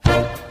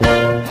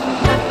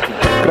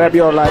grab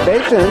your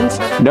libations.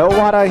 No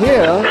water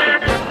here.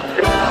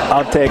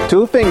 I'll take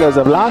 2 fingers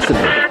of larceny.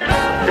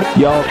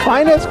 Your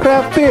finest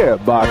craft beer,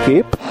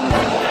 barkeep.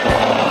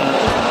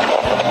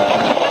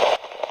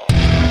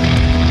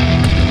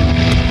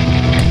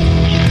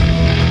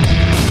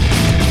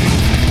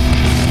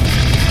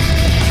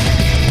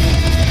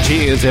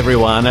 Cheers,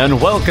 everyone, and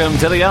welcome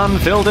to the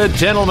Unfiltered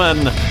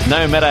Gentleman.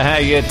 No matter how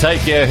you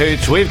take your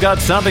hooch, we've got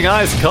something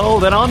ice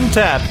cold and on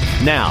tap.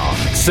 Now,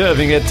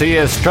 serving it to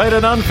you straight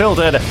and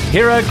unfiltered,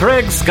 here are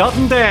Greg, Scott,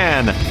 and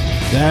Dan.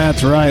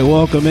 That's right.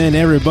 Welcome in,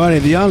 everybody.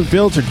 The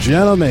Unfiltered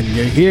Gentleman.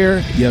 You're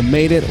here. You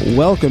made it.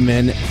 Welcome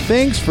in.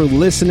 Thanks for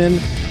listening.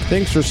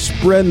 Thanks for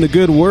spreading the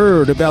good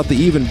word about the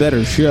Even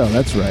Better show.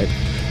 That's right.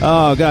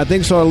 Oh, God,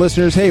 thanks to our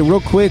listeners. Hey, real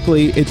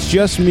quickly, it's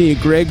just me,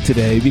 Greg,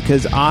 today,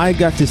 because I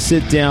got to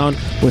sit down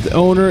with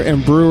owner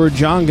and brewer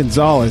John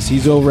Gonzalez.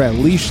 He's over at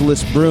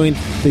Leashless Brewing.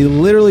 They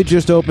literally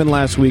just opened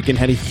last week and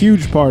had a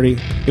huge party.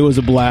 It was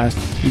a blast.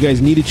 You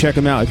guys need to check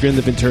them out if you're in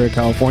the Ventura,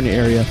 California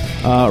area.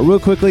 Real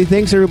quickly,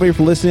 thanks, everybody,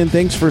 for listening.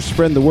 Thanks for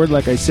spreading the word,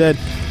 like I said.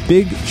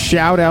 Big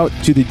shout-out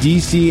to the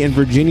D.C. and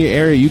Virginia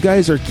area. You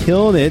guys are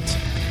killing it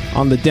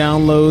on the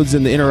downloads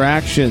and the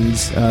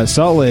interactions.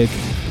 Salt Lake,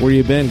 where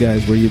you been,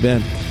 guys? Where you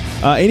been?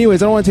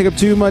 Anyways, I don't want to take up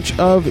too much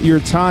of your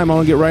time. I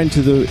want to get right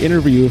into the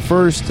interview.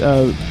 First,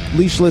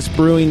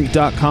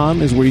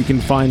 leashlessbrewing.com is where you can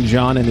find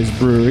John and his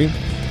brewery.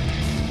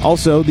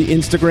 Also, the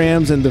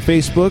Instagrams and the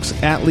Facebooks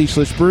at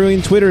Leashless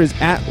Brewing. Twitter is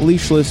at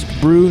Leashless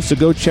Brew, so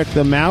go check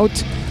them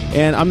out.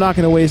 And I'm not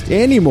going to waste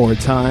any more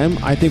time.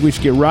 I think we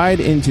should get right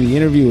into the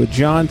interview with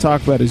John,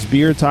 talk about his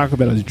beer, talk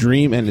about his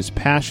dream and his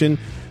passion.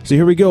 So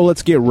here we go.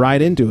 Let's get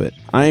right into it.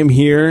 I am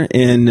here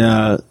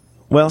in...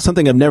 Well,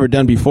 something I've never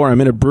done before.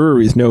 I'm in a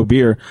brewery with no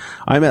beer.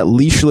 I'm at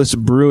Leashless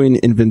Brewing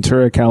in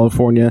Ventura,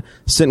 California,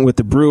 sitting with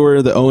the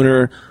brewer, the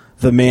owner,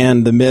 the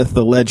man, the myth,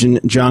 the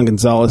legend, John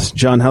Gonzalez.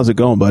 John, how's it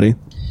going, buddy?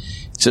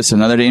 It's just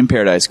another day in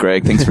paradise,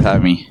 Greg. Thanks for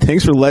having me.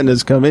 Thanks for letting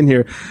us come in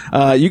here.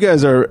 You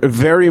guys are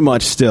very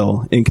much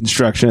still in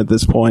construction at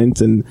this point,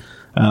 and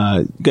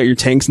got your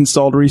tanks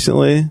installed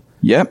recently.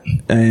 Yep.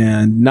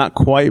 And not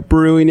quite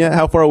brewing yet.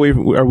 How far away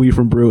are we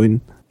from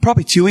brewing?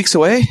 Probably 2 weeks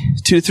away,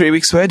 2 to 3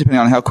 weeks away, depending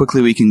on how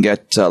quickly we can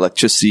get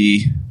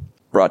electricity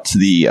brought to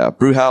the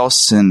brew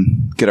house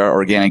and get our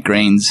organic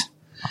grains.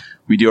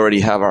 We do already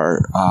have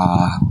our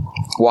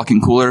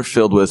walk-in cooler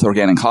filled with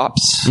organic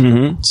hops,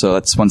 so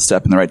that's one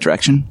step in the right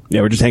direction.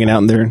 Yeah, we're just hanging out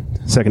in there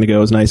a second ago.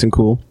 It was nice and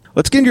cool.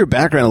 Let's get into your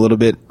background a little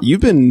bit.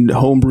 You've been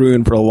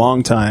homebrewing for a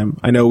long time.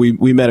 I know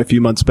we met a few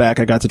months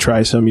back. I got to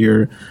try some of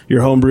your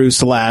homebrew /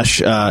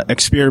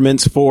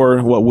 experiments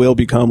for what will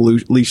become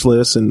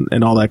Leashless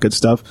and all that good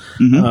stuff.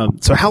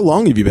 So how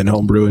long have you been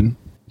homebrewing?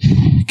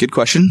 Good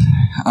question.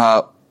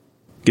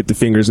 Get the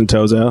fingers and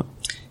toes out.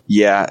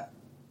 Yeah.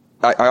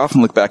 I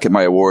often look back at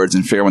my awards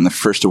and figure when the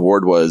first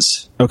award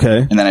was. Okay.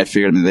 And then I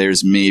figured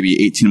there's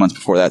maybe 18 months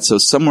before that. So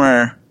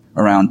somewhere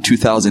around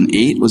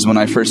 2008 was when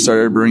I first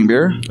started brewing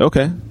beer.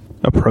 Okay.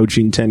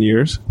 Approaching 10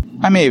 years.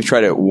 I may have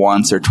tried it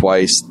once or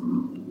twice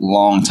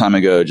long time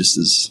ago, just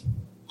as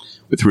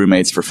with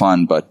roommates for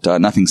fun, but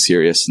nothing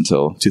serious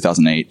until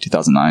 2008,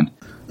 2009.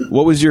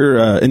 What was your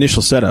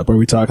initial setup? Are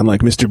we talking like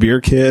Mr. Beer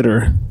Kit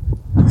or?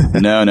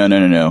 No.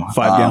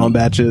 5-gallon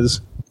batches?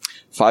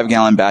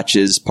 5-gallon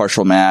batches,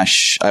 partial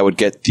mash. I would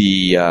get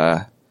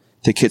the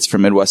kits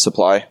from Midwest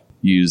Supply,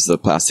 use the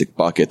plastic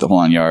bucket, the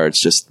whole nine yards,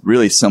 just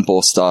really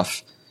simple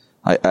stuff.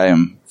 I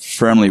am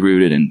firmly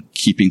rooted in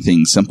keeping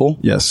things simple.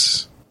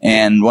 Yes.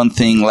 And one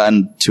thing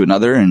led to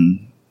another,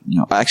 and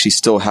I actually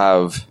still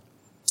have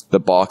the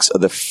box of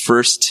the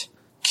first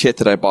kit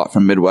that I bought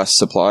from Midwest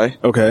Supply.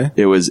 Okay.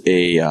 It was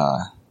a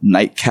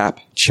nightcap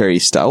cherry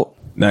stout.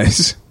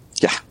 Nice.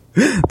 Yeah.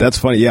 That's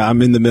funny. Yeah,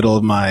 I'm in the middle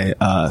of my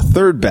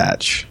third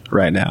batch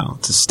right now.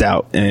 It's a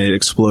stout, and it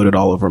exploded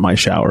all over my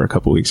shower a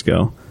couple weeks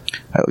ago.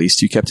 At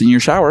least you kept it in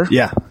your shower.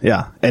 Yeah.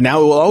 And now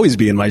it will always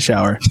be in my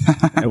shower.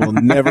 I will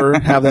never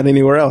have that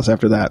anywhere else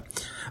after that.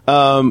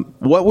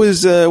 What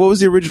was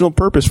the original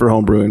purpose for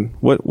homebrewing?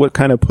 What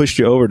kind of pushed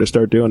you over to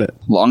start doing it?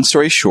 Long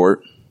story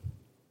short,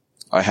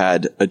 I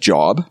had a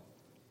job,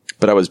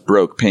 but I was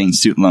broke paying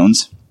student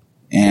loans,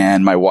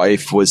 and my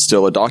wife was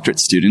still a doctorate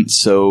student.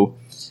 So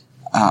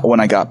when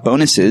I got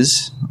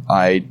bonuses,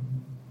 I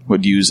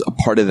would use a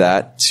part of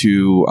that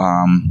to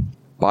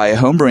buy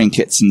homebrewing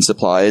kits and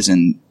supplies,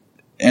 and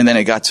then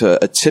it got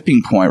to a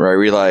tipping point where I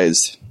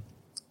realized,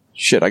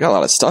 shit, I got a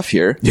lot of stuff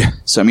here. Yeah.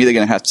 So I'm either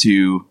going to have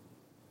to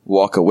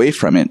walk away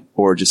from it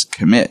or just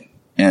commit.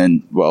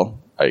 And, well,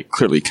 I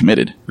clearly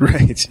committed.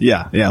 Right.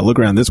 Yeah. Look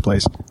around this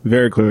place.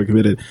 Very clearly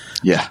committed.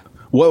 Yeah.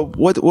 What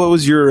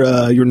was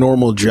your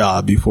normal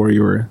job before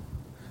you were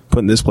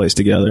putting this place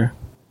together?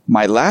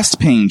 My last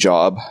paying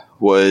job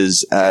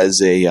was as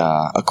a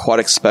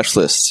aquatic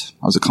specialist.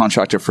 I was a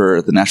contractor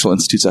for the National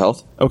Institutes of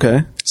Health.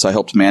 Okay. So I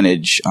helped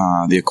manage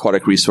the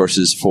aquatic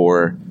resources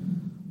for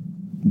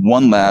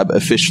one lab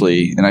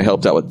officially, and I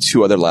helped out with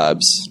 2 other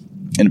labs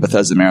in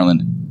Bethesda,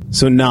 Maryland.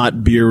 So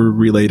not beer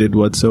related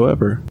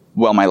whatsoever.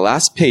 Well, my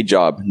last paid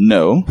job,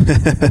 no.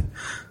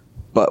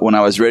 But when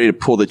I was ready to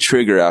pull the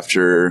trigger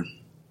after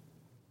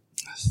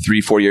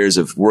 3-4 years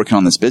of working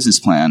on this business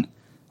plan,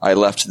 I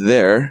left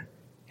there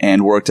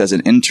and worked as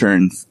an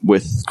intern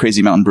with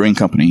Crazy Mountain Brewing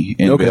Company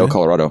in Vail,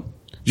 Colorado.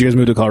 Did you guys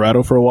move to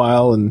Colorado for a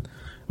while? And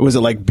was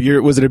it like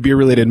beer? Was it a beer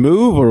related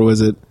move, or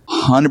was it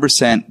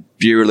 100%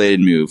 beer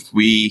related move?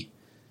 We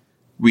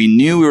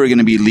knew we were going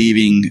to be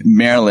leaving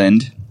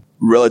Maryland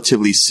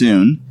relatively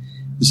soon.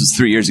 This was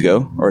 3 years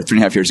ago, or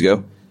 3.5 years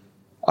ago.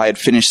 I had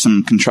finished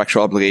some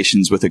contractual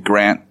obligations with a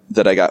grant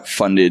that I got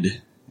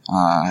funded.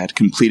 I had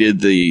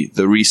completed the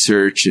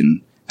research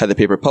and had the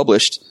paper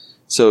published.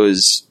 So it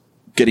was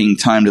getting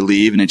time to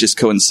leave, and it just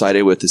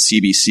coincided with the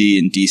CBC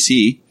in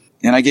DC.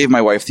 And I gave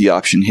my wife the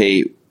option,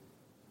 hey,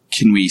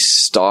 can we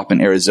stop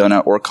in Arizona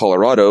or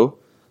Colorado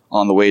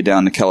on the way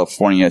down to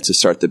California to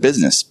start the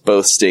business?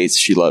 Both states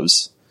she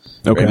loves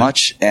very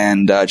much.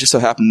 And just so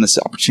happened this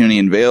opportunity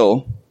in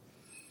Vail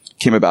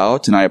came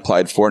about, and I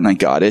applied for it, and I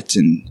got it.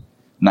 And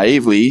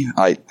naively,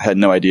 I had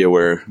no idea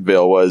where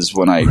Vail was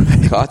when I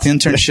got the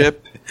internship.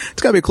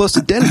 It's got to be close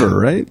to Denver,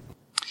 right?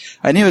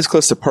 I knew it was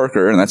close to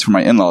Parker, and that's where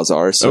my in-laws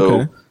are.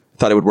 So I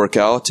thought it would work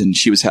out, and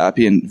she was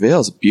happy. And Vail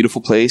is a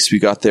beautiful place. We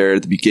got there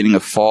at the beginning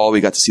of fall. We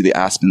got to see the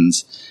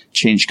aspens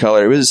change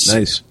color. It was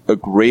nice. A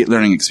great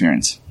learning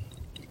experience.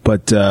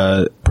 But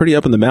pretty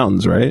up in the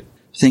mountains, right?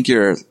 I think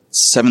you're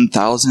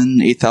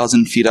 7,000,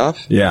 8,000 feet up.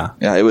 Yeah.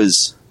 Yeah, it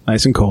was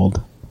nice and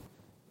cold.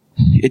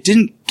 It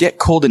didn't get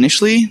cold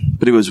initially,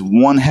 but it was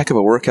one heck of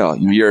a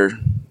workout. You know,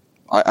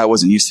 I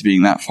wasn't used to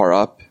being that far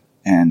up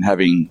and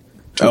having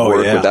to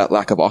work with that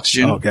lack of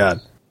oxygen. Oh,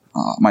 God.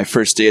 My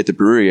first day at the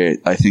brewery,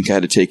 I think I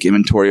had to take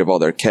inventory of all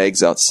their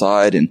kegs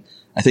outside, and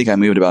I think I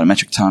moved about a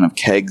metric ton of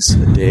kegs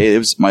a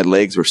day. My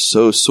legs were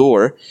so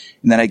sore.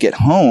 And then I get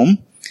home,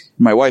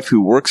 my wife,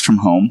 who works from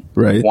home,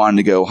 wanted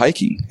to go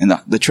hiking. And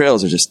the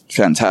trails are just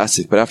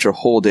fantastic. But after a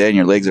whole day and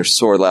your legs are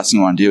sore, the last thing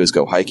you want to do is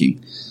go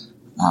hiking.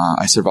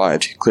 I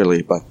survived,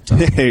 clearly. But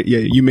yeah,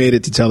 you made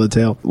it to tell the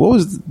tale. What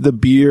was the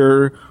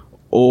beer,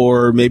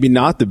 or maybe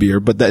not the beer,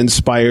 but that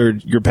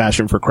inspired your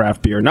passion for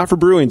craft beer? Not for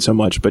brewing so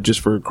much, but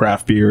just for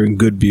craft beer and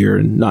good beer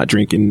and not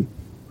drinking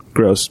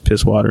gross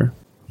piss water.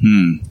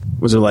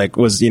 Was it like,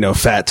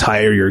 Fat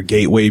Tire your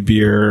gateway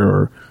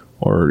beer,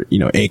 or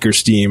Acre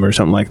Steam or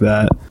something like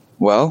that?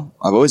 Well,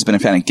 I've always been a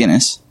fan of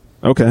Guinness.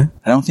 Okay.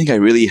 I don't think I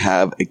really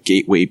have a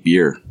gateway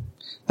beer.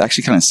 That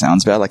actually kind of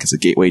sounds bad, like it's a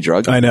gateway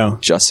drug. I know.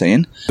 Just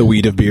saying. The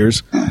weed of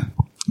beers.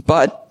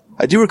 But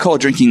I do recall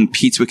drinking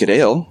Pete's Wicked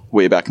Ale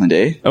way back in the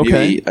day. Okay.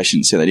 Maybe I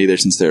shouldn't say that either,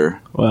 since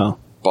they're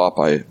bought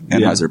by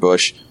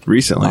Anheuser-Busch.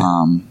 Recently.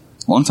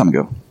 Long time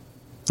ago.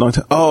 Long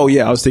time. Oh,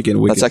 yeah. I was thinking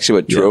Wicked. That's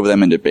actually what drove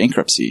them into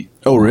bankruptcy.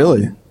 Oh,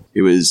 really?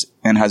 It was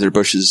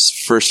Anheuser-Busch's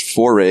first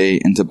foray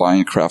into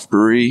buying a craft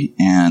brewery,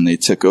 and they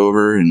took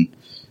over, and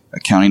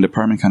accounting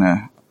department kind of,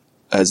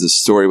 as the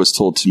story was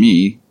told to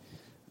me,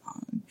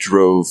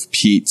 drove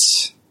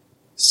Pete's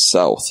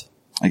south.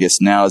 I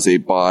guess now as they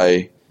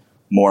buy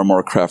more and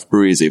more craft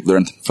breweries, they've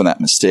learned from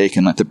that mistake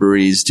and let the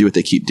breweries do what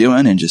they keep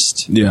doing and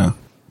just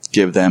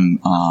give them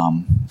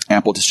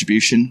ample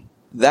distribution.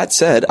 That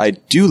said, I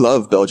do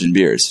love Belgian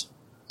beers.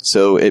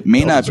 So it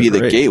may not be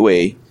the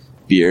gateway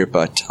beer,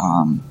 but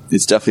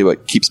it's definitely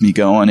what keeps me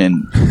going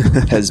and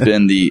has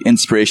been the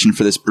inspiration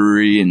for this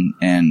brewery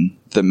and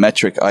the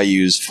metric I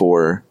use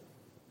for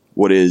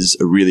what is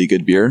a really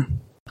good beer.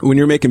 When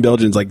you're making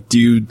Belgians, like, do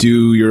you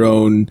do your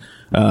own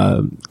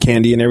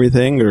candy and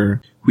everything,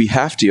 or? We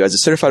have to. As a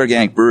certified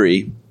organic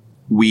brewery,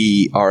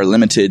 we are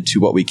limited to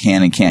what we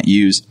can and can't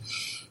use.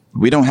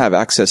 We don't have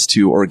access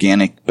to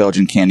organic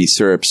Belgian candy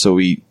syrup, so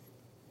we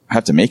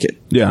have to make it.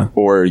 Yeah.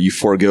 Or you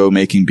forego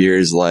making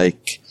beers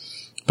like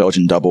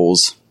Belgian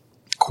doubles,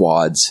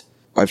 quads.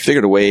 I've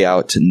figured a way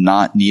out to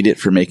not need it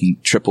for making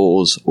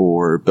triples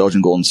or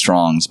Belgian golden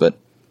strongs, but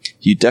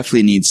you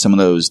definitely need some of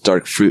those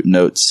dark fruit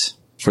notes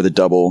for the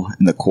double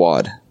and the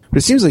quad. But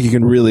it seems like you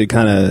can really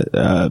kind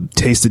of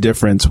taste the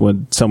difference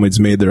when someone's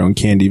made their own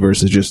candy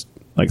versus just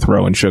like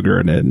throwing sugar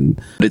in it.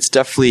 But it's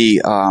definitely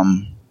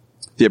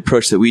the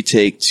approach that we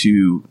take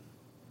to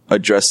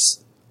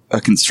address a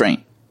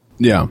constraint.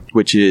 Yeah.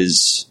 Which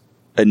is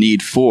a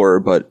need for,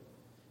 but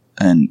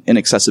an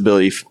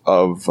inaccessibility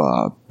of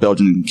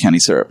Belgian candy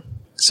syrup.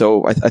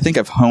 So I think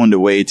I've honed a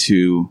way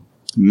to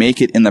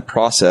make it in the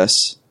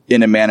process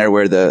in a manner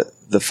where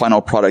the final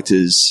product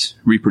is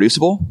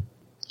reproducible.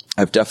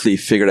 I've definitely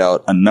figured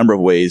out a number of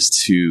ways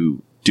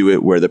to do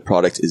it where the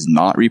product is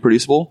not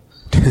reproducible.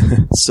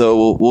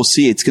 So we'll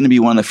see. It's going to be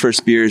one of the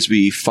first beers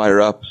we fire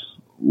up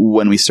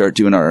when we start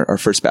doing our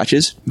first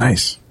batches.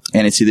 Nice.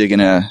 And it's either going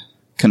to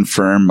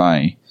confirm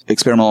my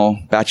experimental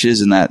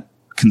batches in that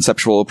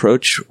conceptual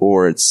approach,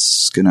 or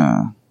it's going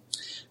to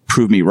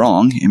prove me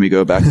wrong and we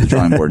go back to the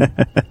drawing board.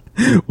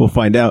 We'll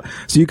find out.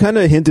 So you kind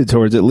of hinted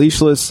towards it.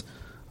 Leashless,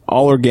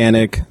 all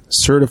organic,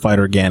 certified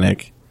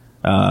organic.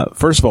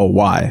 First of all,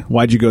 why?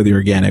 Why'd you go the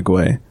organic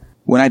way?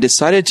 When I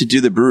decided to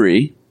do the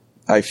brewery,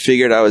 I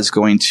figured I was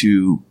going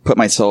to put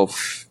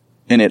myself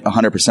in it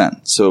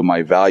 100%. So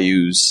my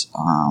values,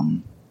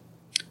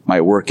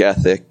 my work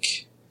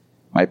ethic,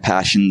 my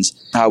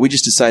passions. We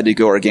just decided to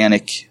go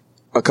organic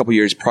a couple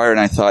years prior, and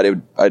I thought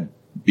I'd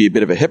be a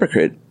bit of a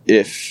hypocrite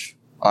if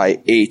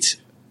I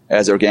ate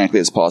as organically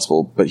as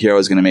possible, but here I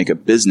was going to make a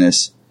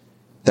business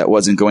that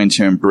wasn't going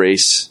to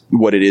embrace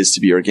what it is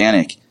to be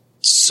organic.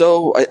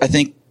 So I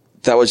think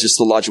that was just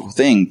the logical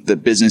thing. The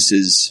business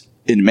is,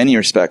 in many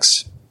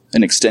respects,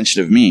 an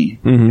extension of me.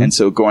 Mm-hmm. And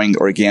so going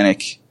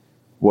organic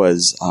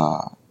was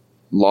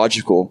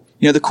logical.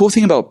 You know, the cool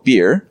thing about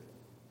beer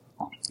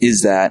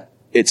is that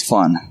it's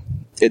fun.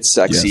 It's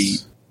sexy.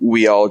 Yes.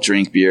 We all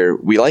drink beer.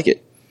 We like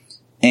it.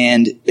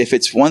 And if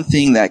it's one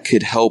thing that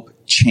could help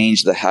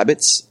change the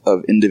habits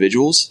of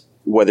individuals,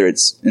 whether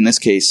it's, in this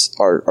case,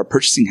 our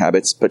purchasing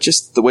habits, but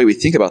just the way we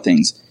think about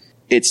things,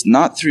 it's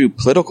not through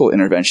political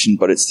intervention,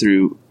 but it's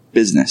through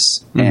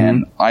business. Mm-hmm.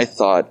 And I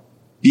thought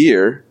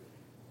beer,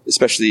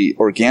 especially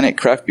organic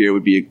craft beer,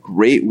 would be a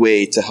great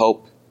way to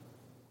help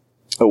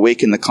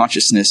awaken the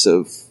consciousness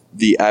of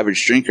the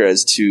average drinker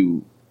as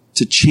to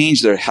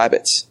change their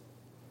habits.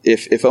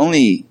 If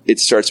only it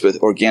starts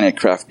with organic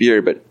craft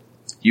beer, but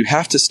you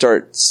have to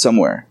start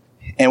somewhere.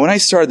 And when I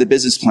started the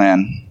business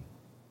plan,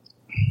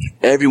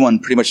 everyone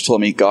pretty much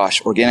told me,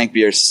 gosh, organic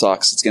beer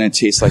sucks. It's going to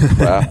taste like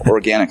crap.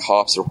 Organic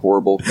hops are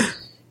horrible.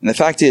 And the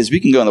fact is, we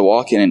can go in the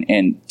walk-in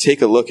and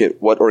take a look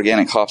at what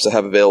organic hops I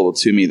have available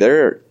to me.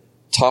 They're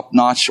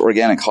top-notch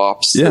organic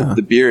hops. Yeah.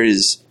 The beer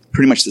is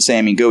pretty much the same.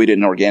 I mean, go eat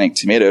an organic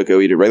tomato, go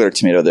eat a regular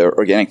tomato. The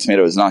organic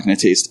tomato is not going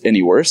to taste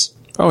any worse.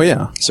 Oh,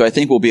 yeah. So I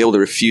think we'll be able to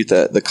refute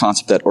the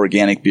concept that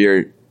organic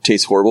beer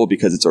tastes horrible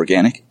because it's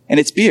organic. And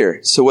it's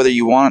beer. So whether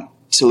you want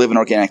to live an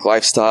organic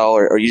lifestyle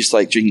or you just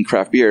like drinking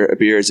craft beer, a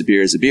beer is a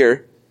beer is a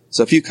beer.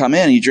 So if you come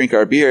in and you drink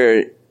our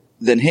beer,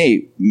 then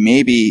hey,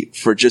 maybe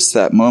for just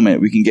that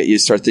moment, we can get you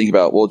to start thinking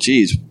about, well,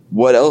 geez,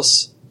 what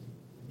else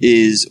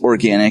is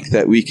organic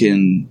that we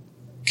can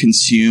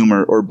consume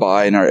or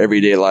buy in our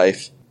everyday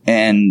life?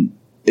 And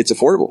it's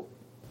affordable.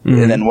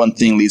 Mm-hmm. And then one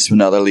thing leads to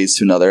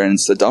another, and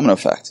it's the domino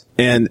effect.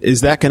 And is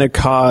that going to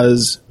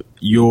cause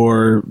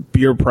your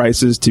beer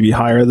prices to be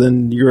higher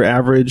than your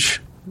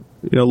average,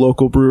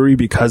 local brewery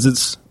because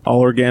it's all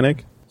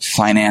organic?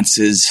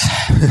 Finances.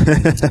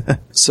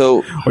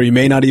 So, or you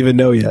may not even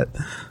know yet.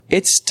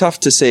 It's tough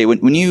to say.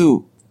 When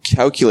you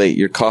calculate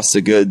your cost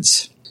of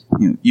goods,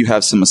 you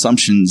have some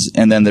assumptions,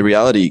 and then the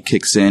reality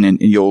kicks in, and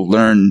you'll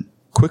learn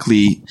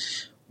quickly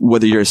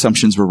whether your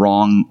assumptions were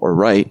wrong or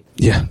right.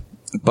 Yeah.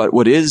 But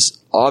what is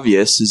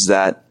obvious is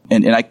that,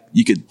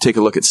 you could take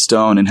a look at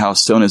Stone and how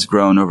Stone has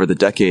grown over the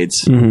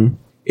decades. Mm-hmm.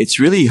 It's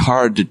really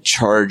hard to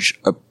charge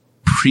a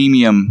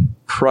premium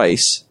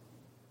price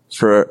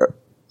for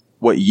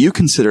what you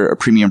consider a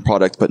premium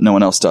product, but no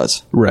one else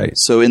does. Right.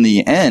 So in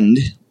the end,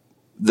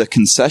 the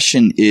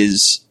concession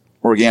is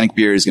organic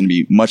beer is going to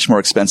be much more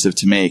expensive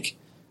to make,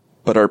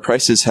 but our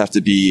prices have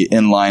to be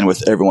in line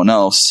with everyone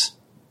else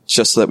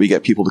just so that we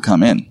get people to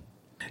come in.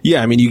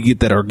 Yeah, I mean, you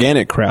get that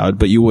organic crowd,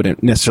 but you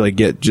wouldn't necessarily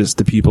get just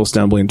the people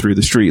stumbling through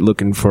the street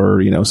looking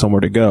for, somewhere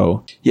to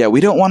go. Yeah,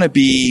 we don't want to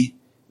be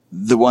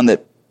the one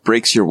that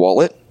breaks your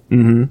wallet.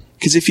 Mm-hmm.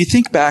 Because if you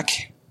think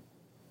back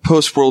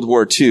post-World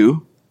War II,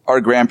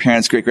 our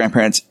grandparents,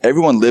 great-grandparents,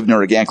 everyone lived an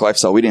organic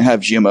lifestyle. We didn't have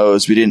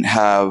GMOs. We didn't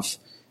have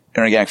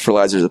inorganic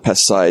fertilizers or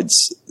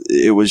pesticides.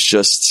 It was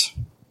just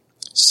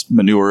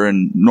manure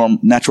and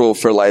natural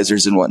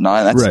fertilizers and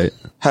whatnot. And that's right.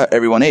 How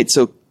everyone ate.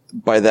 So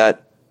by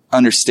that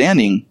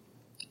understanding,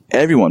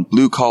 everyone,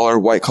 blue-collar,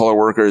 white-collar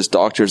workers,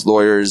 doctors,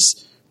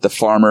 lawyers, the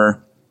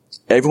farmer,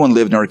 everyone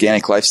lived an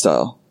organic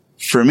lifestyle.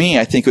 For me,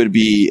 I think it would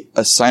be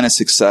a sign of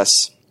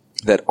success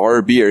that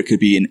our beer could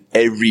be an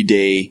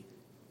everyday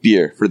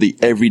beer for the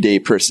everyday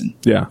person.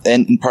 Yeah.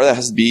 And part of that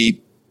has to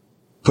be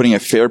putting a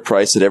fair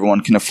price that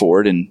everyone can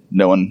afford and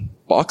no one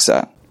balks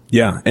at.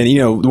 Yeah. And,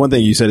 the one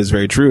thing you said is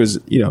very true is,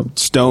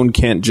 Stone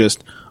can't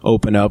just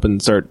open up and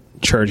start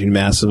charging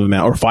massive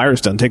amount, or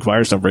Firestone. Take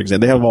Firestone, for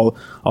example. They have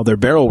all their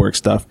barrel work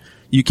stuff.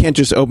 You can't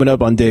just open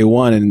up on day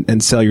one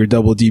and sell your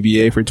double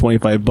DBA for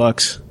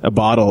 $25 a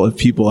bottle if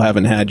people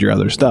haven't had your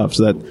other stuff.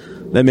 So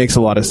that makes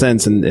a lot of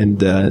sense and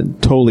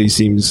totally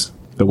seems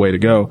the way to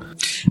go.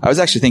 I was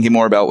actually thinking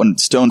more about when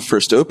Stone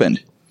first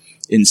opened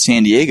in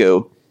San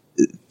Diego.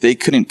 They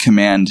couldn't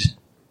command,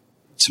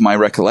 to my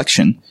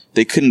recollection,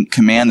 they couldn't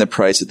command the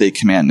price that they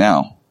command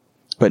now.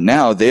 But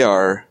now they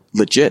are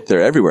legit. They're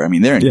everywhere. I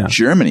mean, they're in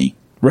Germany.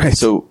 Right.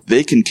 So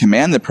they can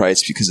command the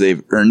price because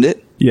they've earned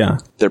it. Yeah.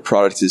 Their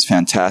product is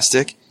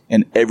fantastic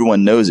and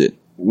everyone knows it.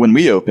 When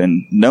we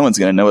open, no one's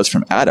going to know us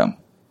from Adam.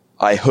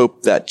 I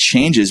hope that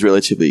changes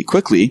relatively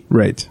quickly.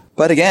 Right.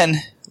 But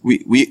again,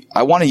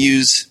 I want to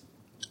use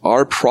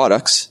our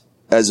products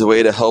as a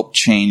way to help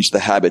change the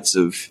habits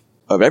of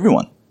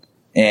everyone.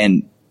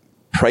 And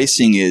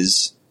pricing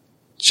is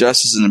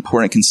just as an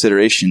important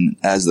consideration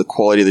as the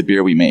quality of the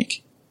beer we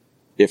make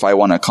if I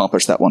want to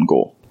accomplish that one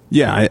goal.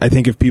 Yeah, I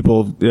think if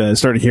people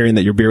started hearing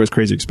that your beer was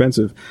crazy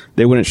expensive,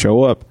 they wouldn't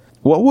show up.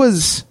 What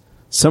was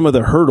some of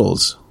the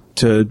hurdles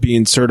to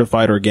being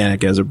certified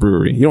organic as a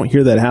brewery? You don't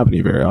hear that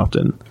happening very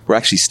often. We're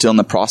actually still in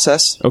the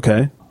process.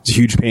 Okay. It's a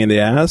huge pain in the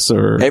ass,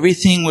 or?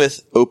 Everything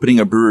with opening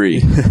a brewery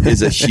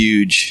is a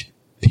huge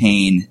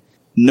pain.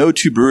 no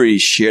two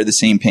breweries share the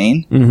same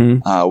pain.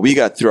 Mm-hmm. We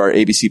got through our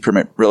ABC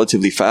permit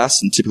relatively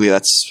fast, and typically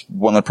that's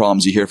one of the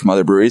problems you hear from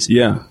other breweries.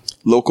 Yeah.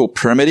 Local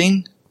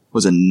permitting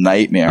was a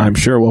nightmare. I'm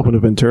sure. Welcome to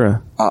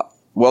Ventura.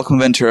 Welcome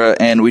to Ventura,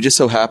 and we just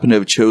so happen to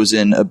have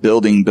chosen a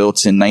building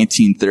built in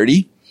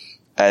 1930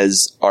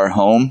 as our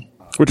home.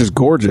 Which is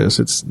gorgeous.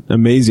 It's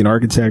amazing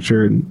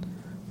architecture and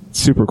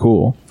super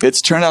cool.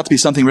 It's turned out to be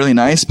something really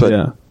nice, but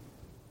yeah,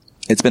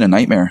 it's been a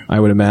nightmare. I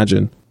would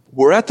imagine.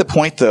 We're at the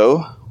point, though,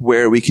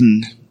 where we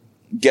can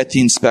get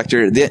the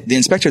inspector. The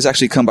inspector has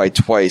actually come by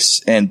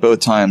twice, and both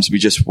times we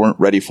just weren't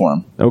ready for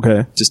him.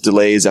 Okay. Just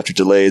delays after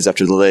delays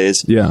after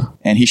delays. Yeah.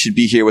 And he should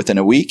be here within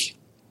a week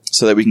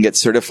so that we can get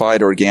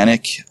certified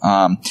organic.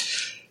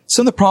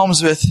 Some of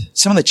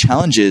the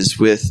challenges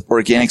with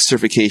organic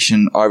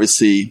certification,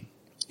 obviously,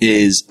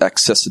 is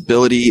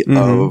accessibility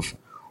of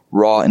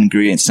raw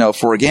ingredients. Now,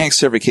 for organic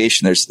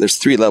certification, there's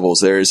 3 levels.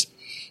 There's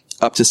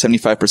up to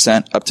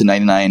 75%, up to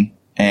 99%,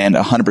 and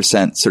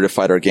 100%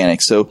 certified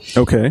organic. So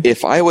okay,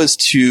 if I was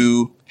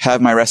to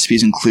have my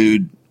recipes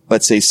include,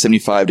 let's say,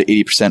 75 to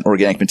 80%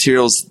 organic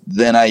materials,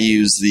 then I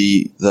use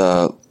the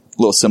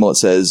little symbol that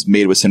says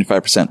made with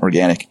 75%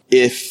 organic.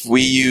 If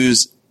we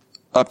use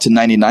up to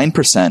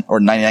 99%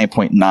 or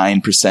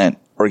 99.9%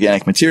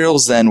 organic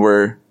materials, then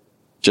we're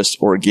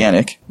just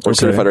organic or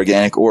certified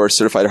organic or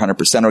certified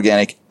 100%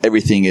 organic.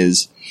 Everything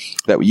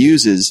that we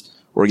use is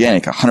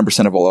organic,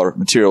 100% of all our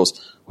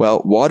materials.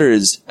 Well, water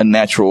is a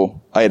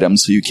natural item,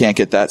 so you can't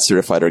get that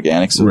certified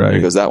organic. So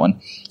there goes that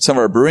one. Some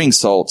of our brewing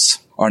salts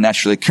are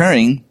naturally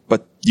occurring,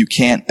 but you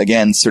can't,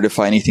 again,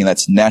 certify anything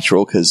that's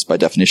natural because by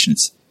definition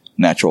it's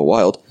natural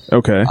wild.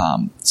 Okay.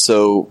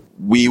 So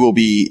we will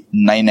be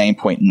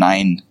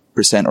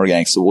 99.9%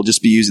 organic. So we'll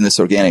just be using this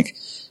organic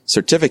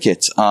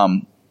certificate.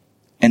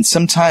 And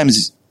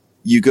sometimes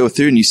you go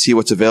through and you see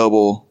what's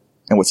available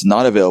and what's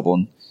not available.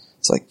 And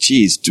it's like,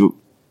 geez, do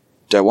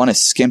I want to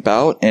skimp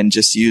out and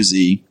just use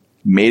the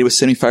made with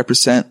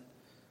 75%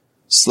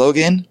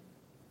 slogan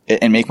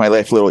and make my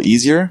life a little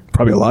easier?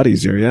 Probably a lot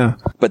easier, yeah.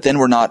 But then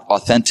we're not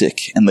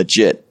authentic and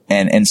legit.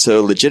 And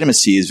so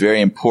legitimacy is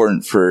very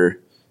important for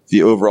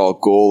the overall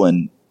goal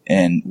and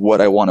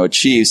what I want to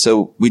achieve.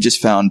 So we just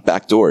found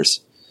back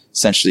doors.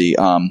 Essentially,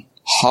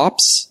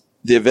 hops,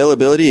 the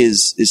availability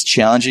is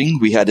challenging.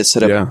 We had to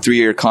set up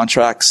 3-year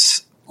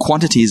contracts,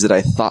 quantities that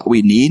I thought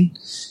we need.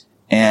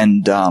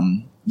 And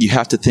you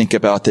have to think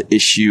about the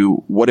issue,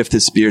 what if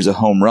this beer is a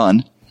home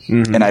run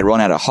and I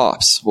run out of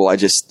hops? Well, I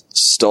just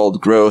stalled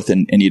growth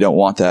and you don't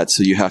want that.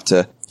 So you have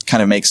to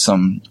kind of make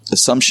some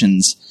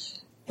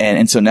assumptions.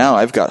 And so now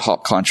I've got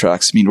hop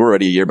contracts. I mean, we're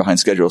already a year behind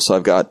schedule. So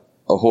I've got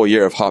a whole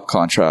year of hop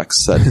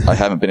contracts that I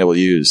haven't been able to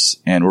use.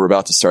 And we're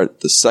about to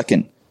start the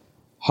second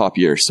hop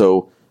year.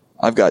 So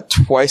I've got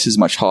twice as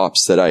much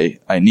hops that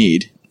I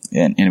need.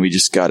 And we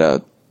just got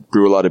to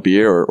brew a lot of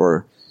beer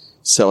or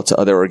sell it to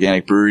other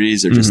organic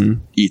breweries or just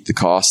eat the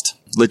cost.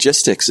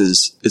 Logistics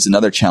is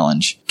another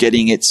challenge.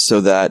 Getting it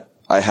so that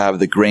I have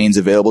the grains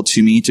available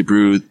to me to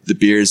brew the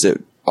beers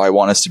that I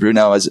want us to brew.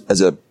 Now,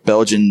 as a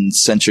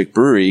Belgian-centric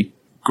brewery,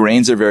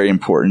 grains are very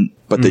important,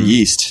 but the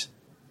yeast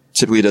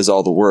typically does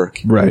all the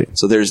work. Right.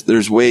 So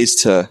there's ways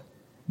to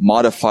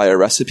modify a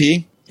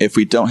recipe if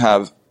we don't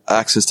have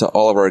access to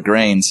all of our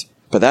grains.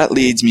 But that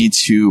leads me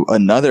to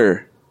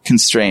another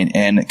constraint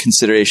and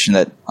consideration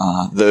that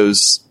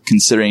those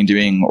considering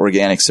doing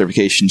organic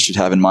certification should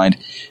have in mind.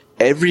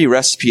 Every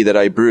recipe that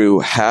I brew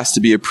has to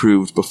be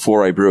approved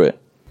before I brew it.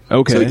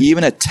 Okay. So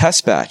even a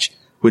test batch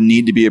would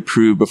need to be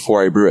approved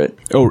before I brew it.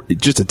 Oh,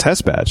 just a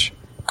test batch?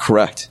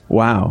 Correct.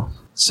 Wow.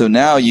 So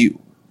now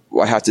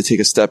I have to take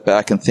a step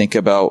back and think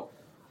about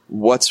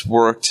what's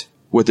worked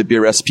with the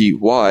beer recipe,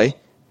 why,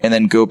 and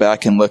then go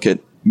back and look at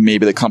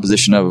maybe the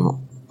composition of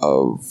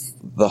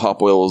the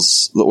hop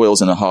oils, the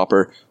oils in a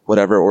hopper,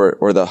 whatever,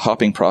 or the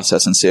hopping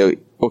process and say,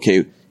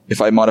 okay, if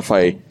I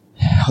modify,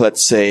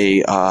 let's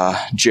say,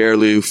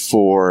 Jerlu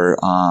for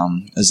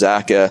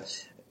Azacca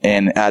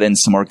and add in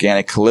some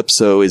organic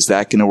Calypso, is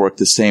that going to work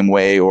the same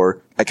way?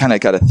 Or I kind of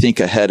got to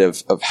think ahead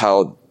of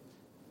how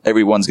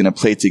everyone's going to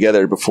play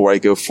together before I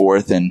go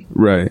forth and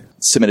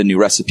submit a new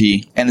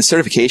recipe. And the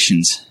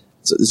certifications,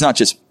 so it's not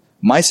just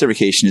my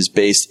certification is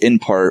based in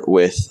part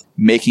with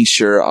making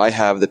sure I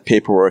have the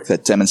paperwork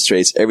that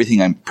demonstrates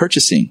everything I'm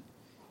purchasing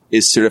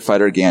is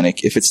certified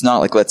organic. If it's not,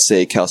 like let's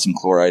say calcium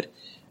chloride,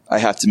 I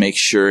have to make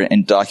sure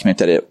and document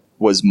that it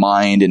was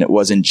mined and it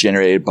wasn't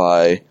generated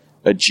by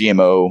a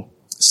GMO,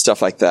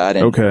 stuff like that.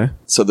 And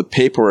so the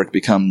paperwork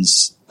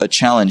becomes a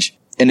challenge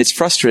and it's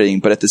frustrating,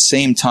 but at the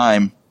same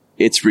time,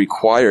 it's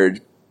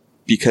required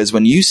because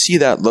when you see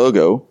that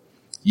logo,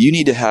 you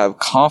need to have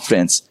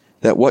confidence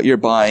that what you're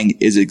buying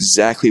is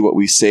exactly what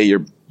we say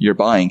you're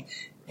buying.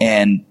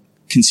 And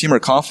consumer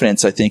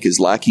confidence, I think, is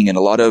lacking in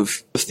a lot of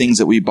things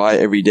that we buy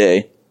every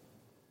day.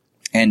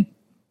 And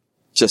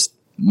just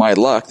my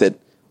luck that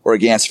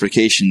organic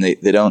certification, they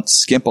don't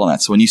skimp on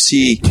that. So when you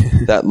see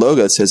that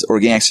logo that says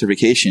organic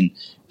certification,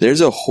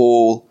 there's a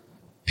whole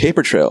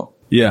paper trail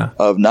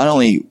of not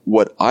only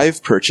what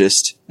I've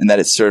purchased and that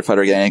it's certified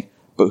organic,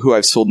 but who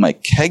I've sold my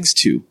kegs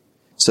to.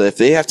 So if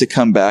they have to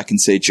come back and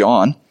say,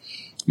 John,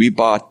 we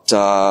bought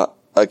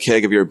a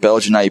keg of your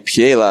Belgian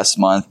IPA last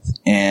month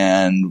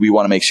and we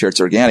want to make sure it's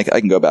organic,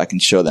 I can go back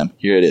and show them.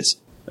 Here it is.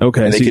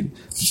 Okay. And they could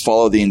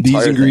follow the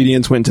entire These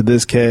ingredients went to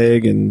this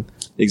keg and...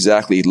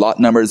 Exactly. Lot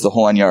numbers, the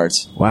whole 9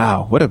 yards.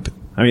 Wow.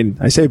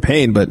 I say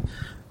pain, but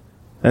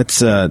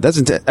that's I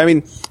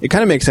mean, it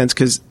kind of makes sense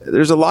because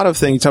there's a lot of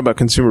things, you talk about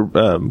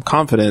consumer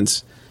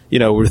confidence,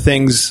 where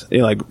things,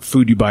 like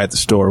food you buy at the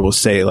store will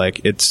say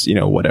like it's,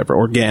 whatever,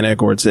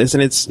 organic or it's this,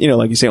 and it's,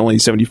 like you say, only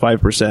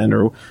 75%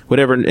 or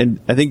whatever. And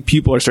I think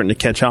people are starting to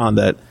catch on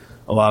that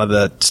a lot of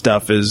that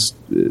stuff is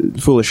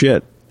full of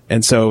shit.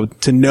 And so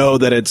to know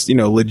that it's,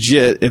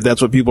 legit, if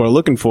that's what people are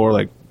looking for,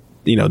 like,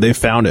 they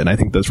found it. And I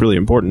think that's really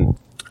important.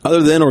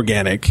 Other than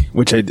organic,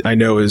 which I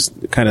know is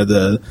kind of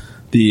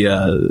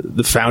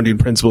the founding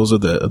principles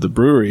of the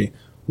brewery,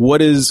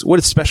 what is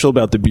special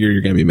about the beer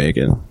you're going to be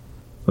making?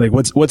 Like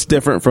what's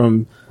different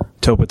from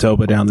Topa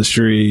Topa down the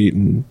street?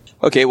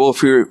 Okay, well,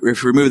 if we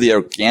remove the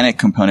organic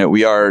component,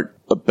 we are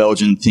a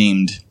Belgian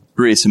themed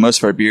brewery, so most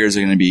of our beers are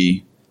going to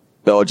be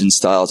Belgian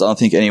styles. I don't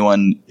think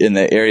anyone in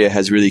the area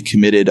has really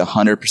committed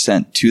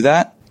 100% to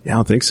that. Yeah, I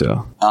don't think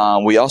so.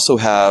 We also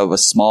have a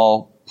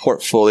small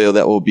portfolio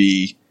that will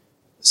be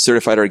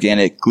certified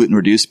organic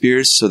gluten-reduced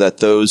beers so that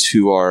those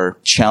who are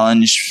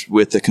challenged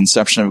with the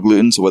consumption of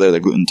gluten, so whether they're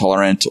gluten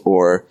intolerant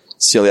or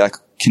celiac,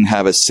 can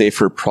have a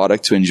safer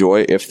product to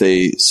enjoy if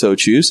they so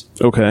choose.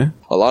 Okay.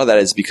 A lot of that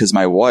is because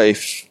my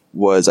wife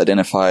was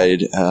identified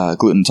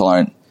gluten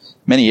intolerant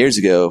many years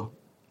ago.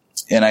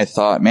 And I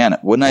thought, man,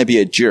 wouldn't I be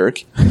a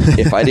jerk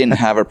if I didn't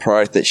have a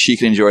product that she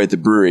could enjoy at the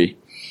brewery?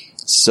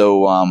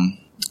 So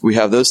we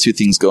have those two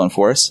things going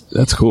for us.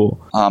 That's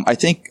cool. I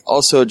think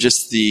also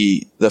just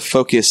the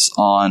focus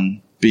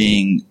on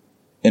being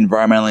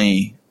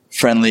environmentally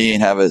friendly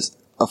and have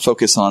a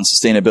focus on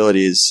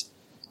sustainability is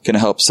going to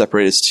help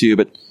separate us too.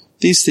 But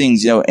these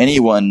things,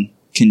 anyone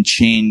can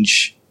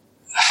change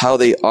how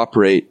they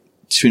operate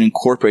to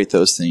incorporate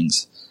those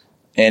things.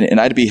 And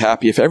I'd be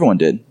happy if everyone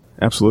did.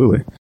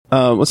 Absolutely.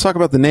 Let's talk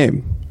about the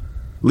name.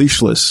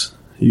 Leashless.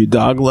 Are you a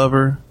dog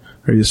lover?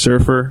 Are you a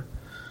surfer?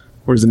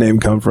 Where does the name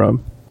come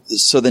from?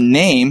 So the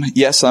name,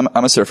 yes, I'm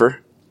a surfer.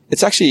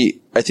 It's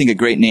actually, I think, a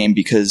great name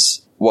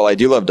because while I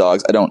do love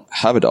dogs, I don't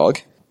have a dog.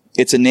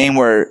 It's a name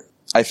where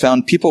I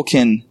found people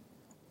can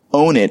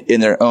own it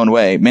in their own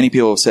way. Many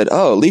people have said,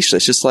 oh,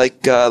 leashless, just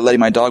like letting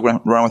my dog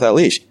run without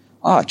leash.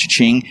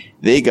 Cha-ching.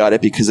 They got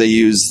it because they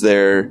use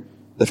the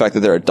fact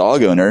that they're a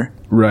dog owner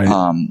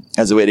right.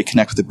 As a way to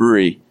connect with the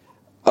brewery.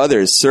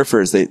 Others,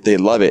 surfers, they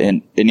love it.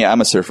 And yeah,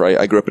 I'm a surfer.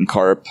 I grew up in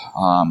Carp.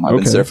 I've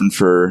been surfing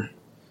for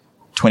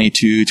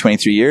 22,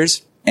 23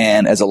 years.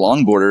 And as a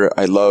longboarder,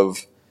 I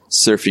love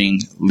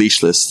surfing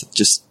leashless.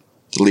 Just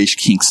the leash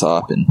kinks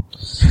up and,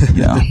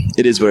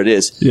 it is what it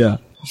is. Yeah.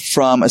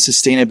 From a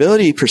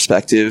sustainability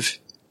perspective,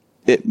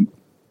 it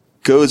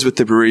goes with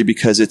the brewery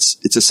because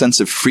it's a sense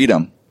of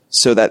freedom.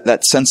 So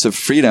that sense of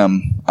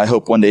freedom, I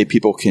hope one day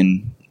people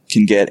can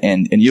get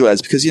and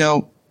utilize because,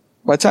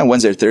 by the time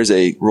Wednesday or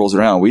Thursday rolls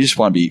around, we just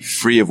want to be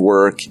free of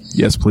work.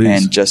 Yes, please.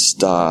 And just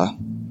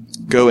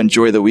go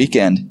enjoy the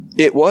weekend.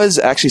 It was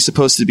actually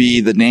supposed to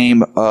be the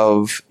name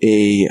of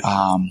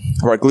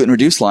our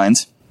gluten-reduced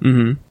lines.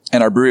 Mm-hmm.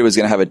 And our brewery was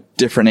going to have a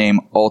different name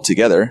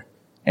altogether.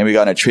 And we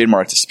got in a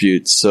trademark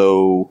dispute.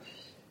 So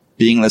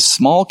being the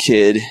small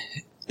kid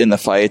in the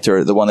fight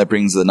or the one that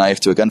brings the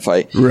knife to a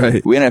gunfight,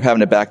 right. We ended up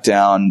having to back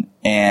down.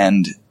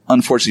 And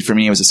unfortunately for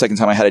me, it was the second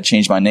time I had to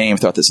change my name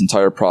throughout this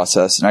entire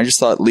process. And I just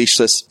thought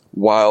leashless,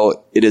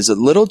 while it is a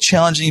little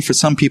challenging for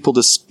some people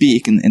to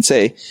speak and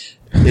say,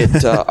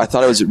 I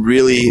thought it was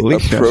really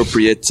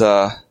appropriate.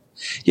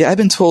 Yeah, I've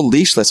been told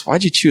leashless.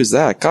 Why'd you choose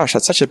that? Gosh,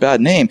 that's such a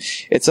bad name.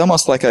 It's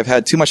almost like I've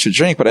had too much to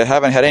drink, but I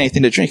haven't had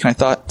anything to drink. And I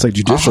thought, it's like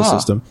judicial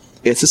system.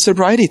 It's a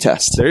sobriety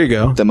test. There you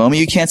go. The moment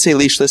you can't say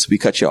leashless, we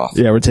cut you off.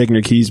 Yeah, we're taking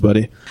your keys,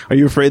 buddy. Are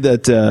you afraid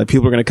that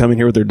people are going to come in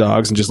here with their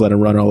dogs and just let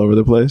them run all over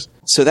the place?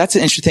 So that's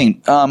an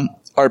interesting thing.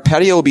 Our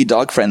patio will be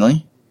dog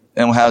friendly,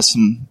 and we'll have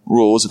some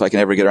rules if I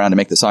can ever get around to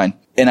make the sign.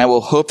 And I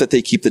will hope that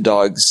they keep the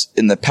dogs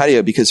in the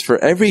patio because for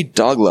every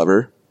dog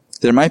lover,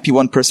 there might be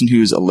one person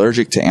who's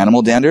allergic to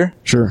animal dander.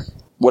 Sure.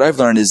 What I've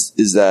learned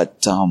is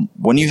that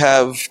when you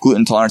have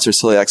gluten intolerance or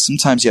celiac,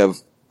 sometimes you have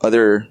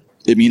other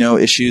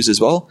immuno issues as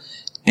well.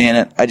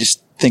 And I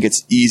just think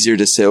it's easier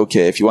to say,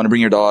 okay, if you want to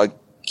bring your dog,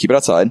 keep it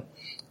outside.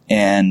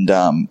 And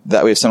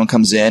that way if someone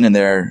comes in and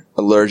they're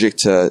allergic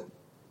to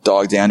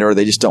dog dander or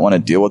they just don't want to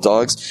deal with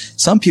dogs.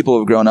 Some people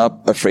have grown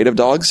up afraid of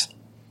dogs.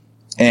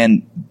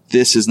 And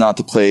this is not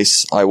the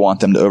place I want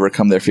them to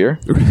overcome their fear.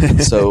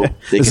 So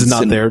this is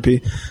not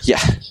therapy.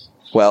 Yeah.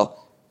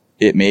 Well,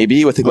 it may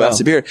be with a glass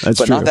of beer, but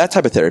true. Not that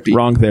type of therapy.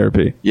 Wrong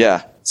therapy.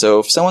 Yeah. So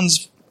if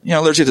someone's,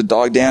 allergic to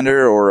dog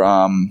dander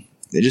or,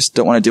 they just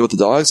don't want to deal with the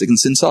dogs, they can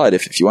sit inside.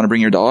 If you want to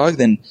bring your dog,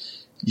 then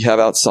you have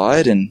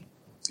outside and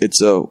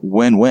it's a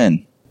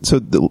win-win. So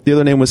the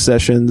other name was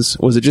Sessions.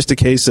 Was it just a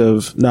case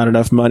of not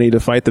enough money to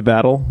fight the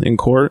battle in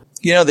court?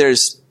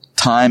 There's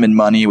time and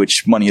money,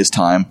 which money is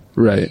time.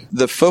 Right.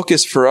 The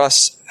focus for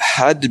us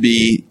had to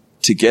be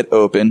to get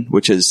open,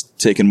 which has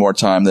taken more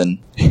time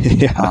than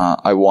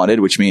I wanted,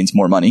 which means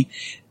more money,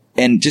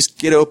 and just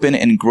get open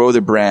and grow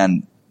the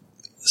brand.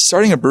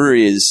 Starting a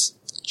brewery is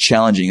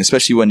challenging,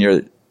 especially when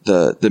you're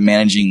the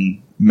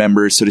managing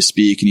member, so to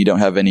speak, and you don't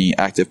have any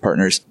active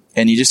partners.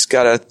 And you just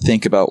got to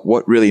think about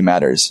what really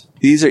matters.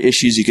 These are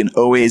issues you can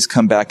always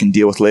come back and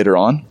deal with later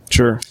on.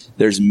 Sure.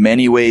 There's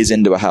many ways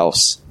into a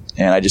house.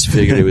 And I just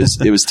figured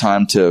it was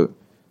time to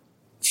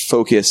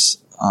focus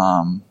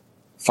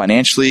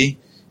financially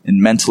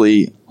and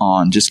mentally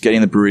on just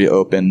getting the brewery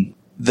open.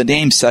 The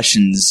name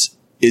Sessions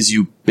is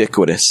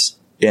ubiquitous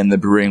in the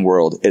brewing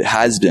world. It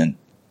has been.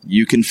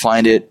 You can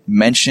find it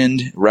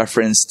mentioned,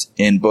 referenced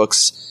in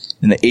books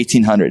in the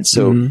 1800s.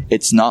 So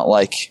it's not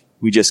like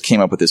we just came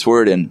up with this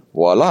word and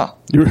voila,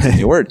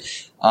 new word.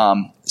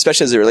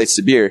 Especially as it relates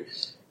to beer.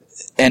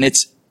 And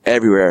it's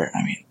everywhere.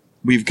 I mean,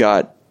 we've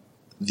got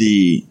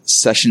the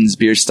Sessions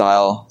beer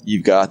style.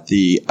 You've got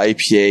the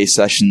IPA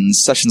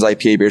Sessions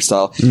IPA beer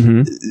style.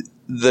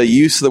 The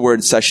use of the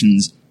word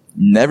Sessions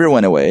never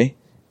went away,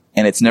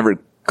 and it's never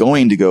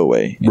going to go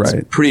away.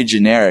 It's pretty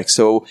generic.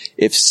 So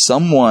if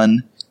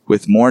someone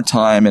with more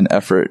time and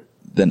effort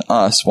than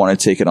us want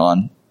to take it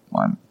on,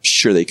 I'm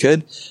sure they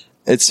could.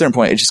 At a certain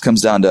point, it just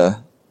comes down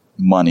to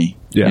money.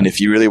 Yeah. And if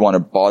you really want to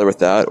bother with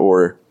that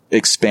or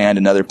expand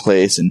another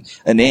place, and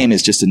a name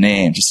is just a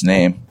name.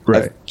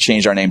 Right. I've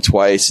changed our name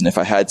twice, and if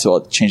I had to,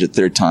 I'll change it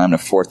third time and a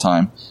fourth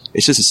time.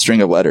 It's just a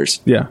string of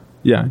letters. Yeah.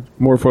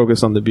 More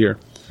focused on the beer.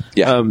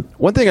 Yeah.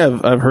 One thing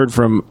I've heard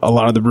from a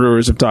lot of the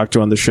brewers I've talked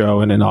to on the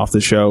show and then off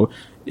the show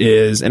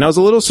is, and I was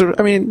a little,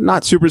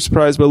 not super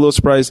surprised, but a little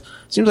surprised.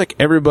 Seems like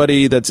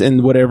everybody that's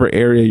in whatever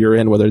area you're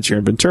in, whether it's here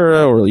in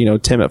Ventura or,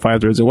 Tim at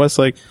Five Threads in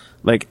Westlake,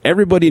 like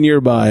everybody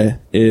nearby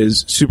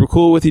is super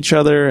cool with each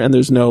other, and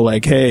there's no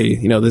like, hey,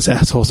 this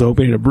asshole's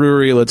opening a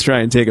brewery, let's try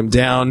and take him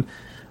down.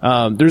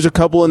 There's a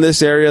couple in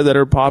this area that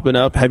are popping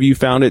up. Have you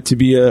found it to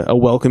be a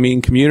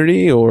welcoming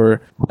community,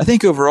 or? I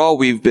think overall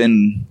we've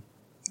been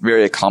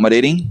very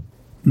accommodating.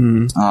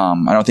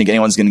 I don't think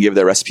anyone's going to give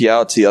their recipe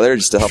out to the other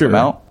just to help them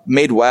out.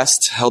 Made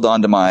West held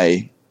on to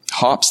my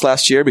hops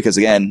last year because,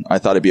 again, I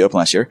thought it'd be open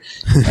last year.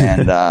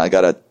 And I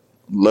got a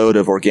load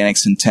of organic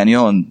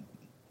Centennial, and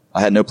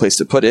I had no place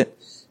to put it.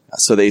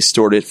 So they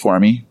stored it for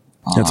me.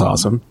 That's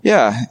awesome.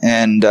 Yeah.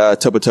 And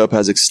Topo Topo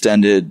has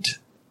extended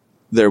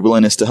their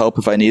willingness to help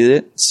if I needed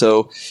it.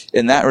 So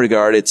in that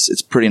regard,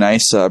 it's pretty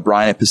nice.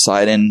 Brian at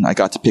Poseidon, I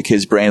got to pick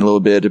his brain a little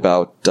bit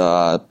about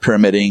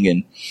permitting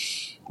and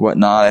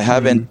whatnot. I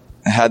haven't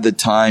had the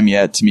time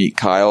yet to meet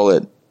Kyle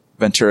at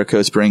Ventura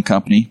Coast Brewing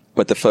Company,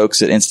 but the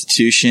folks at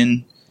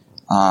Institution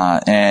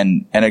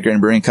and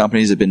Enegren Brewing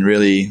Companies have been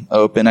really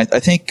open. I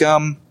think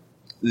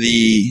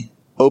the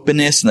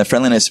openness and the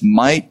friendliness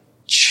might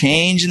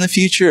change in the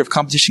future if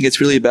competition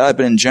gets really bad,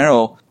 but in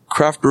general,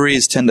 craft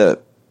breweries tend to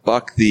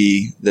buck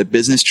the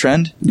business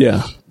trend.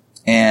 Yeah.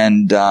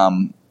 And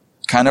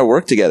kind of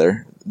work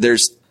together. I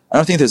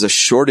don't think there's a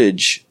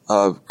shortage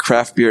of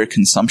craft beer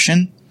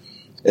consumption,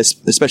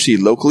 especially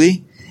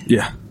locally.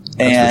 Yeah.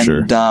 And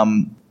for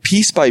sure.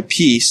 Piece by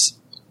piece,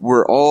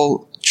 we're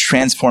all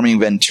transforming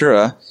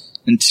Ventura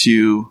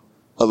into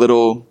a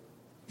little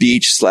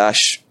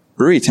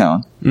beach/brewery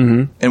town.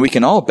 And we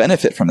can all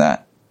benefit from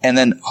that. And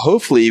then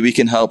hopefully we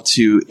can help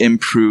to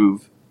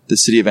improve the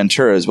city of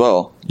Ventura as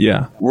well.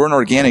 Yeah. We're an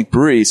organic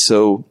brewery,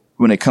 so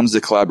when it comes to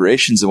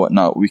collaborations and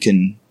whatnot, we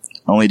can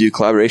only do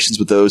collaborations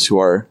with those who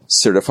are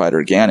certified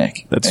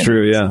organic. That's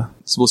true, yeah.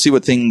 So we'll see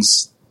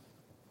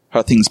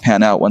how things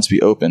pan out once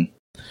we open.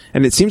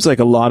 And it seems like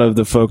a lot of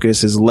the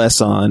focus is less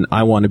on,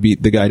 I want to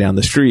beat the guy down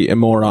the street, and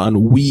more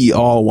on, we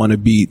all want to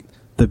beat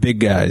the big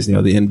guys, the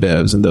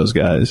InBevs and those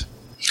guys.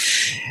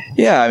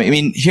 Yeah. I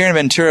mean, here in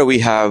Ventura, we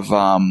have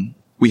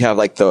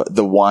like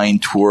the wine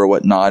tour or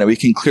whatnot, and we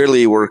can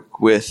clearly work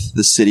with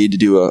the city to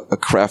do a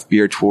craft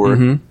beer tour.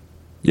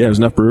 Yeah, there's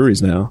enough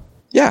breweries now.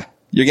 Yeah.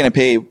 You're going to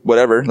pay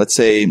whatever. Let's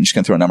say, I'm just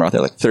going to throw a number out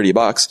there, like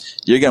 $30.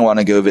 You're going to want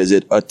to go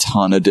visit a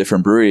ton of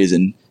different breweries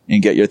and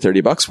get your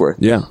 $30 worth.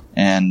 Yeah.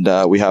 And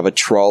we have a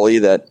trolley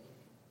that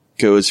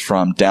goes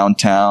from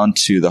downtown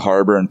to the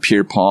harbor and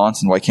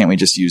Pierpont, and why can't we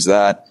just use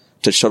that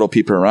to shuttle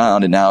people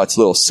around? And now it's a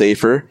little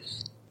safer.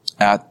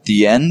 At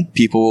the end,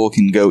 people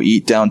can go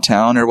eat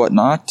downtown or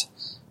whatnot.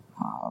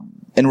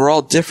 And we're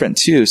all different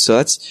too.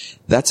 So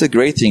that's a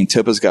great thing.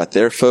 Topo's got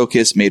their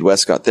focus. Made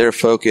West got their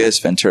focus.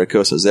 Ventura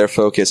Coast has their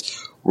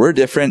focus. We're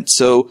different.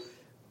 So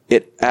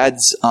it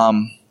adds,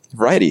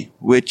 variety,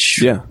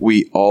 which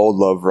we all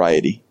love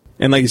variety.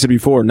 And like you said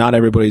before, not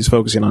everybody's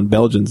focusing on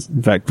Belgians.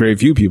 In fact, very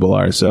few people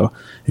are. So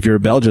if you're a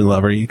Belgian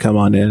lover, you come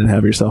on in and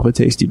have yourself a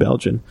tasty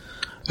Belgian.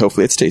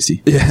 Hopefully it's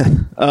tasty. Yeah.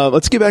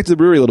 Let's get back to the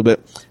brewery a little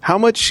bit. How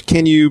much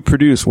can you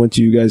produce once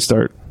you guys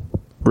start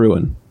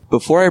brewing?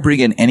 Before I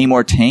bring in any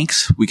more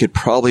tanks, we could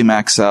probably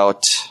max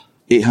out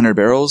 800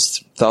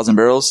 barrels, 1,000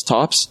 barrels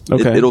tops.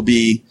 Okay. It'll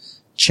be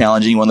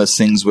challenging. One of those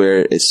things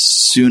where as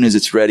soon as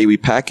it's ready, we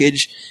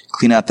package,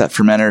 clean out that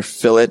fermenter,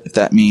 fill it. If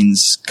that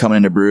means coming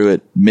in to brew at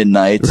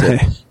midnight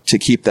to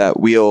keep that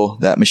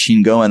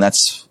machine going,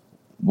 that's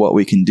what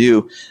we can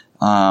do.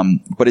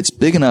 but it's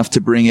big enough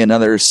to bring in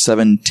another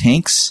 7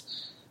 tanks.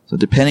 So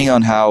depending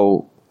on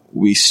how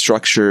we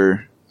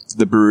structure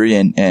the brewery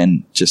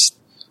and just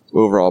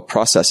overall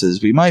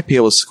processes, we might be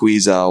able to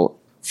squeeze out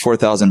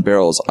 4,000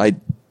 barrels. I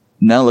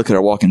now look at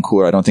our walk-in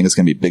cooler. I don't think it's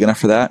going to be big enough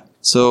for that.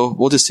 So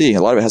we'll just see.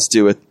 A lot of it has to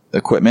do with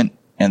equipment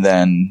and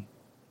then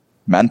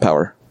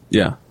manpower.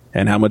 Yeah.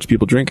 And how much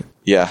people drink.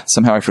 Yeah.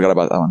 Somehow I forgot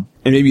about that one.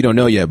 And maybe you don't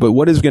know yet, but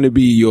what is going to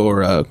be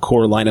your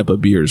core lineup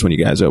of beers when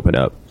you guys open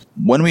up?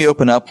 When we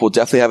open up, we'll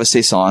definitely have a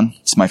Saison.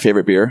 It's my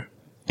favorite beer.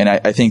 And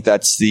I think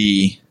that's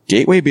the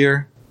gateway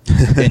beer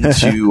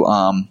into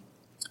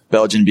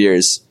Belgian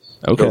beers.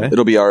 Okay.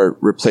 It'll be our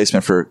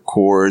replacement for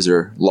Coors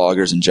or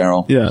lagers in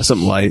general. Yeah,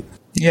 something light.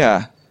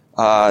 Yeah.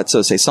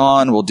 So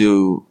Saison, we'll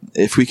do,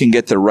 if we can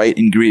get the right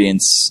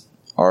ingredients,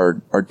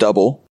 our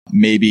double,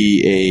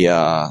 maybe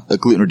a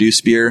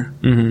gluten-reduced beer,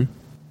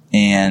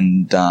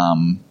 and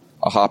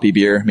a hoppy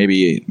beer,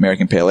 maybe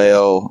American Pale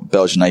Ale,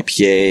 Belgian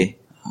IPA.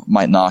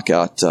 Might knock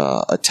out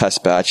a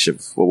test batch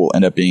of what will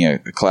end up being a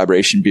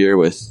collaboration beer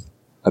with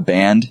a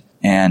band.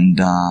 And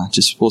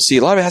just we'll see.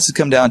 A lot of it has to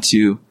come down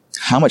to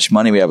how much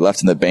money we have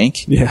left in the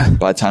bank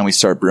by the time we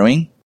start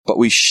brewing. But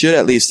we should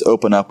at least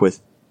open up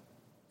with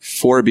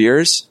 4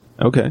 beers.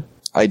 Okay.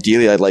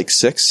 Ideally, I'd like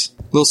 6.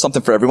 A little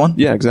something for everyone.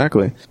 Yeah,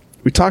 exactly.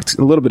 We talked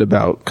a little bit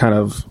about kind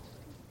of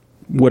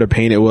what a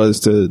pain it was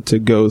to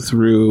go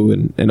through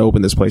and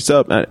open this place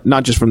up,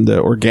 not just from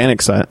the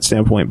organic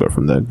standpoint, but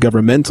from the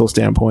governmental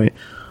standpoint.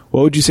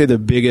 What would you say the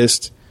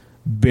biggest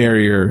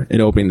barrier in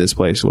opening this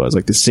place was,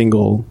 like the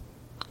single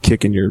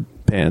kick in your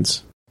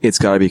pants? It's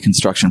got to be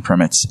construction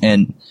permits.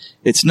 And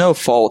it's no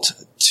fault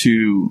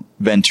to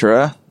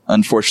Ventura.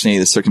 Unfortunately,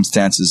 the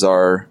circumstances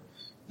are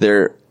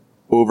they're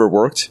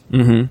overworked.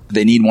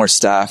 They need more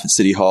staff at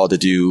City Hall to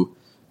do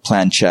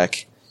plan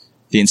check.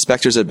 The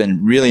inspectors have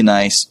been really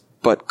nice,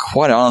 but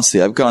quite honestly,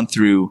 I've gone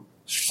through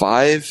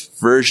 5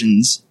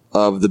 versions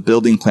of the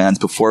building plans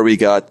before we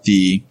got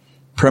the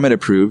permit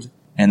approved.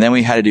 And then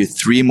we had to do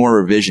 3 more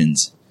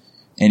revisions.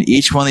 And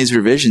each one of these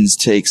revisions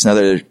takes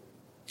another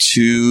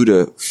 2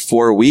 to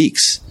 4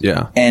 weeks.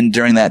 Yeah. And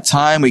during that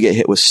time, we get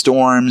hit with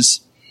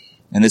storms.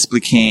 And this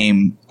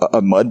became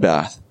a mud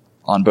bath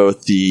on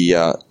both the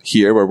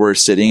here where we're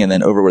sitting and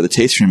then over where the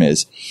tasting room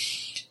is.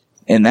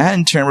 And that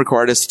in turn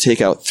required us to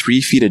take out 3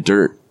 feet of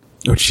dirt.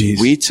 Oh, jeez.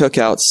 We took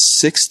out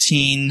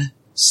 16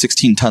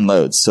 ton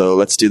loads. So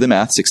let's do the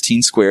math.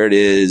 16 squared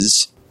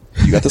is,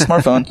 you got the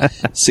smartphone,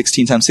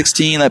 16 times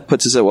 16. That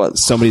puts us at what?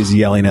 Somebody's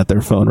yelling at their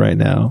phone right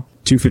now.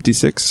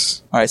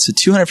 256. All right. So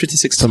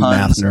 256 Some math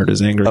tons nerd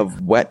is angry.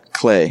 of wet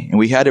clay. And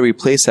we had to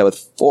replace that with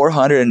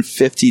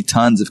 450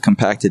 tons of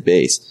compacted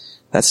base.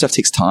 That stuff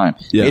takes time.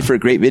 Yeah. Made for a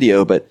great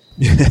video, but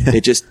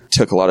it just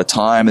took a lot of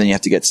time. And then you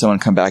have to get someone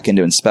to come back in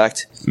to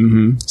inspect.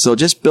 So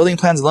just building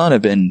plans alone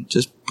have been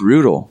just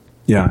brutal.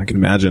 Yeah, I can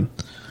imagine.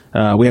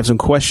 We have some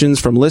questions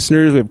from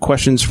listeners. We have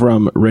questions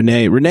from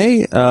Renee.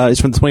 Renee is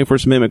from the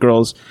 21st Amendment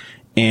Girls.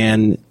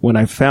 And when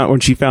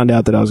she found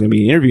out that I was going to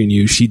be interviewing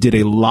you, she did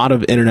a lot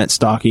of internet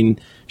stalking.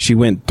 She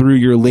went through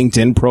your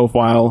LinkedIn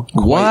profile.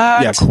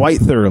 Quite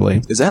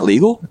thoroughly. Is that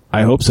legal?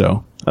 I hope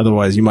so.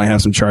 Otherwise, you might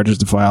have some charges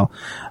to file.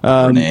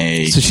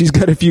 Renee. So she's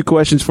got a few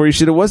questions for you. She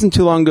said it wasn't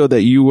too long ago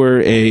that you were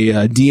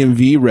a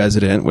DMV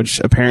resident, which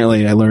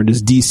apparently I learned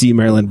is DC,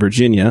 Maryland,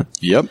 Virginia.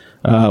 Yep.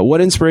 What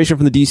inspiration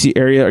from the DC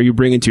area are you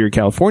bringing to your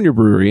California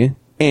brewery?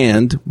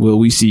 And will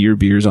we see your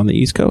beers on the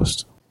East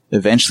Coast?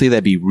 Eventually,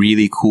 that'd be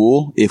really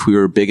cool if we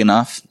were big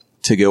enough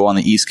to go on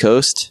the East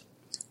Coast.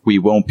 We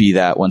won't be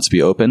that once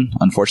we open,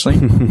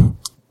 unfortunately.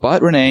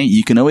 But Renee,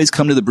 you can always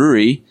come to the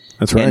brewery.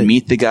 That's right. And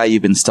meet the guy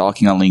you've been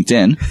stalking on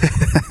LinkedIn.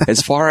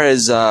 As far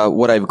as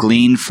what I've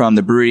gleaned from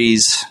the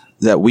breweries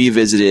that we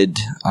visited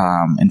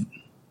and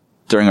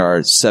during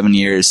our 7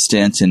 years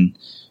stint in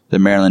the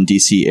Maryland,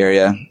 D.C.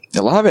 area,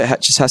 a lot of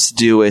it just has to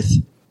do with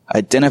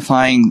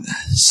identifying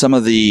some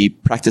of the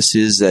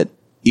practices that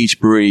each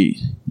brewery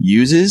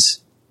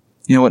uses.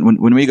 You know what?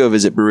 When we go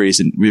visit breweries,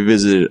 and we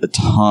visited a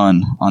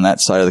ton on that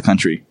side of the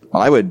country,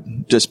 I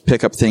would just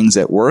pick up things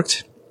that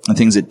worked and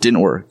things that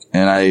didn't work.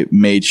 And I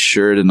made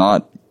sure to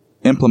not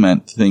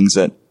implement things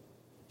that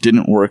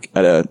didn't work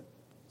at a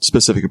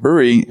specific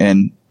brewery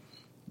and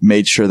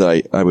made sure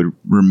that I would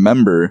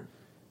remember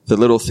the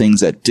little things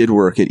that did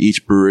work at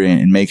each brewery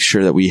and make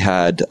sure that we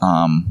had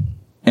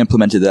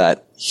implemented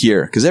that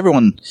here. Because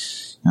everyone,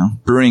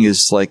 brewing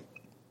is like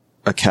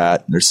a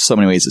cat. There's so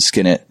many ways to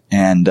skin it.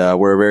 And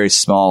we're a very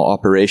small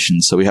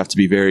operation, so we have to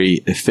be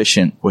very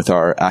efficient with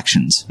our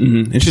actions.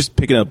 Mm-hmm. It's just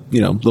picking up,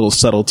 little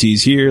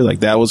subtleties here, like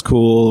that was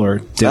cool, or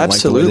didn't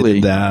Absolutely. like the way they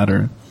did that,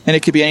 or... And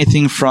it could be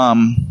anything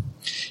from,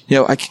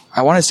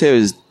 I want to say it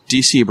was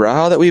DC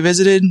Brau that we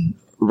visited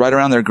right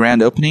around their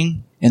grand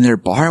opening, and their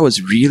bar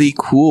was really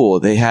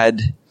cool. They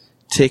had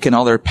taken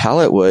all their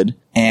pallet wood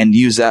and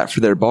used that for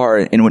their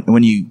bar. And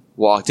when you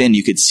walked in,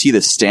 you could see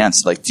the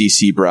stamps like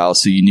DC Brau,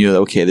 so you knew,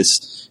 okay,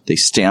 they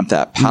stamped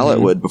that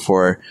pallet wood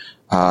before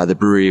the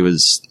brewery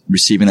was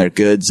receiving their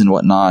goods and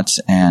whatnot.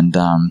 And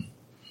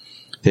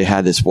they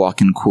had this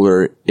walk-in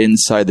cooler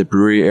inside the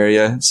brewery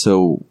area,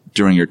 so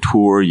during your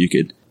tour, you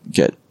could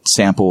get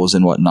samples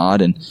and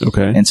whatnot. And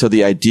Okay. and so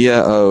the idea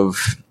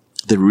of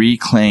the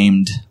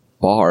reclaimed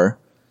bar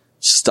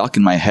stuck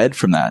in my head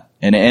from that.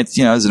 And it's,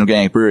 as an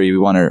organic brewery, we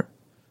want to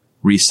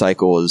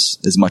recycle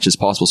as much as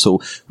possible.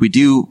 So we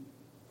do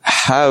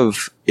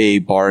have a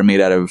bar made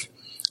out of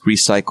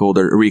recycled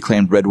or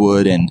reclaimed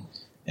redwood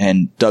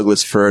and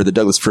Douglas fir. The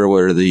Douglas fir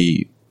were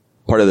the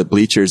part of the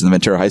bleachers in the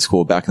Ventura High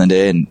School back in the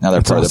day, and now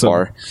they're part of the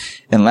bar.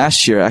 And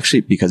last year,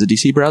 actually, because of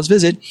DC Brow's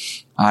visit,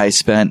 I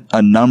spent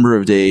a number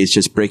of days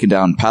just breaking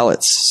down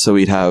pallets. So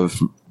we'd have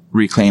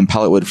reclaimed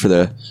pallet wood for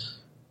the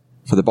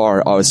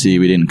bar. Obviously,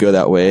 we didn't go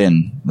that way,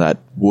 and that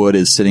wood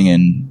is sitting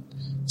in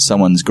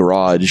someone's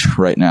garage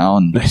right now,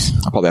 and Nice.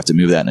 I'll probably have to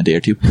move that in a day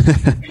or two.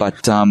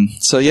 But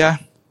so yeah,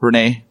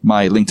 Renee,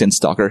 my LinkedIn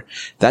stalker,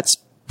 that's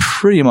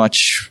pretty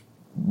much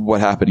what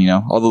happened.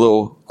 All the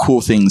little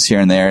cool things here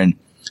and there, and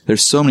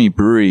there's so many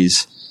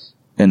breweries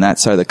in that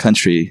side of the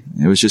country.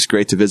 It was just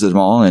great to visit them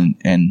all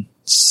and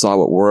saw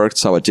what worked,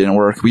 saw what didn't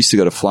work. We used to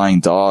go to Flying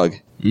Dog.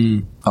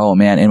 Oh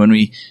man. And when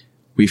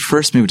we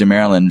first moved to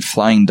Maryland,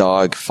 Flying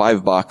Dog,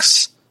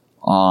 $5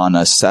 on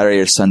a Saturday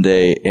or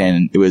Sunday,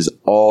 and it was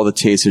all the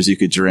tasters you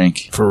could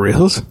drink. For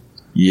reals?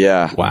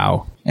 Yeah.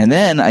 Wow. And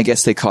then I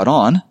guess they caught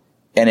on,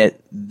 and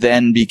it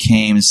then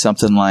became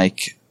something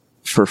like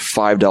for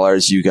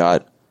 $5 you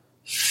got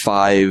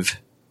 5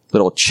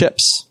 little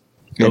chips.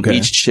 And Okay.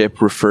 each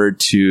chip referred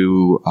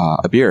to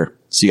a beer.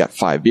 So you got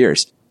 5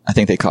 beers. I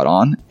think they caught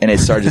on, and it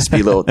started to just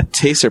be little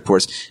taster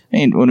pours. I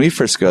mean, when we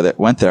first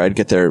went there, I'd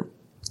get their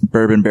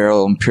bourbon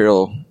barrel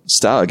imperial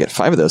style. I'd get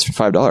 5 of those for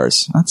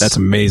 $5. That's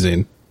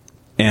amazing.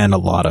 And a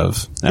lot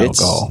of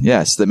alcohol.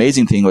 Yes. The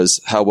amazing thing was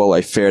how well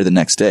I fared the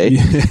next day.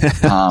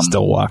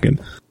 Still walking.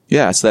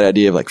 Yeah. So that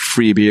idea of like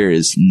free beer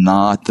is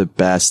not the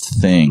best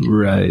thing.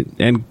 Right.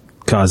 And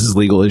causes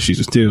legal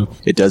issues too.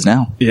 It does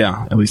now.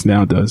 Yeah, at least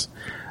now it does.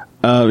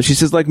 She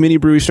says, like many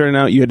breweries starting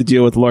out, you had to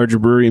deal with larger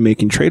brewery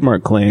making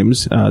trademark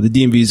claims. The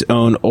DMV's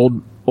own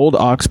Old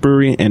Ox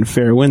Brewery and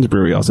Fair Winds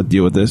Brewery also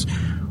deal with this,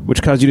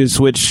 which caused you to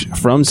switch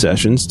from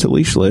sessions to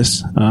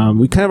leashless.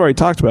 We kind of already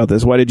talked about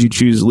this. Why did you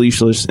choose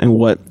leashless, and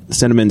what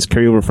sentiments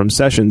carry over from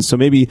sessions? So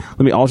maybe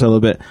let me alter a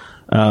little bit.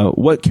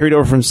 What carried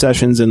over from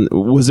sessions, and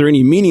was there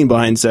any meaning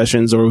behind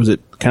sessions, or was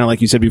it kind of like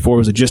you said before,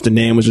 was it just a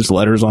name, was just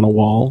letters on a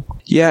wall?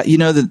 Yeah.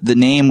 The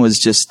name was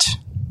just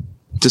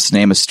a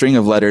name, a string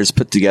of letters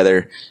put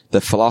together.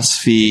 The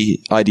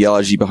philosophy,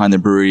 ideology behind the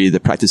brewery, the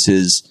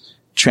practices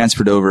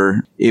transferred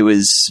over. It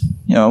was,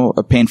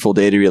 a painful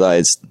day to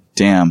realize,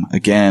 damn,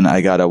 again,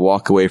 I got to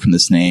walk away from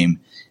this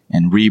name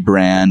and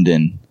rebrand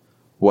and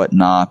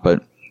whatnot.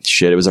 But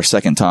shit, it was our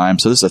second time.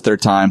 So this is the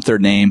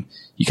third name.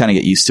 You kind of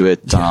get used to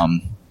it.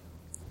 You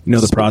know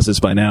the process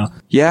by now.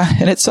 Yeah,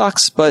 and it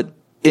sucks, but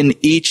in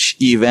each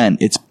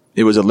event,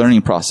 it was a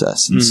learning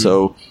process. And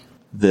so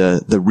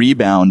the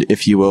rebound,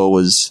 if you will,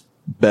 was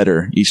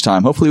better each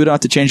time. Hopefully we don't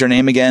have to change our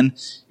name again.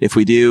 If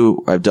we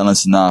do, I've done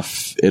this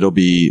enough, it'll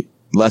be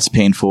less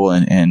painful,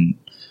 and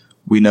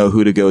we know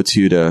who to go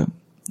to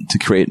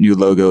create new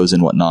logos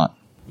and whatnot.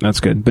 That's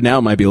good. But now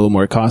it might be a little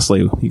more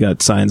costly. You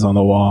got signs on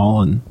the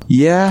wall and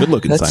Yeah. good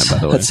looking sign,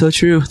 by the way. That's so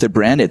true. They're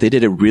branded. They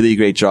did a really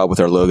great job with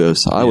our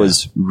logos. I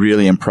was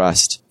really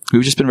impressed.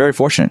 We've just been very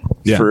fortunate.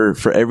 Yeah.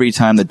 For every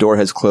time the door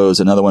has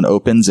closed, another one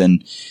opens,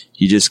 and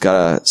you just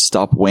gotta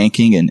stop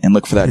wanking and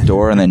look for that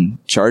door and then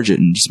charge it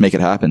and just make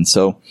it happen.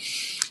 So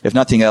if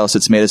nothing else,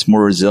 it's made us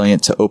more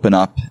resilient to open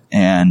up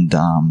and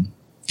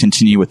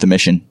continue with the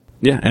mission.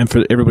 Yeah, and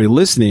for everybody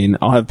listening,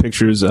 I'll have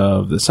pictures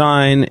of the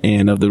sign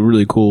and of the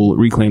really cool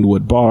reclaimed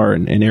wood bar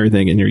and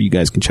everything in here. You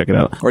guys can check it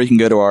out. Or you can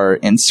go to our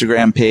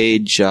Instagram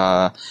page,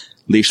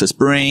 Leashless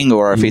Brewing,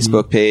 or our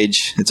Facebook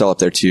page. It's all up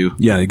there too.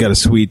 Yeah, they got a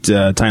sweet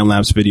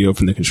time-lapse video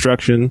from the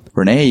construction.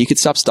 Renee, you could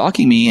stop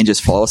stalking me and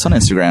just follow us on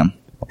Instagram.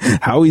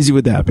 How easy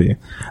would that be?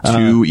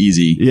 Too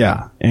easy.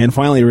 Yeah. And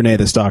finally, Renee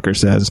the Stalker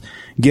says,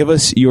 give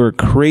us your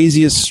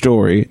craziest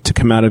story to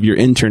come out of your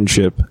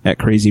internship at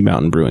Crazy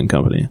Mountain Brewing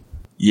Company.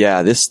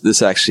 Yeah,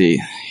 this actually,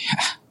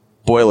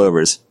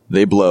 boilovers,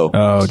 they blow.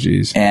 Oh,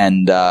 geez.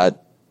 And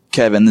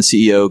Kevin, the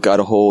CEO, got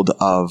a hold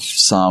of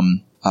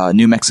some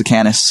New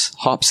Mexicanus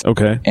hops.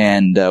 Okay.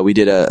 And we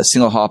did a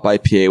single hop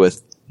IPA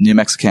with New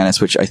Mexicanus,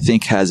 which I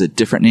think has a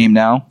different name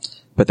now,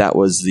 but that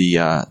was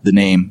the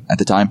name at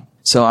the time.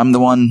 So I'm the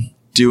one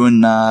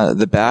doing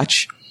the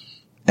batch,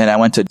 and I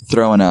went to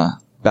throw in a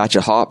batch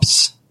of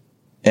hops,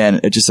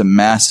 and it's just a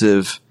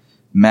massive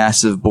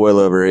boil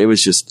over. It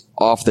was just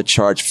off the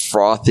charts,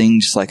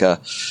 frothing, just like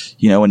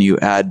when you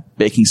add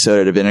baking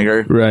soda to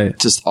vinegar. Right.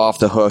 Just off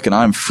the hook, and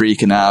I'm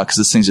freaking out because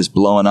this thing's just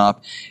blowing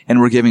up, and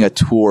we're giving a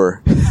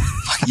tour.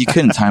 You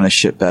couldn't time this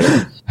shit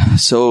better.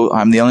 So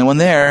I'm the only one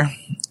there,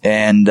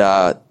 and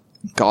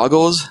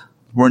goggles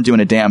weren't doing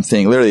a damn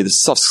thing. Literally, the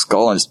stuff's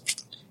skull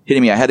just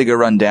hitting me. I had to go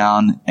run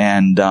down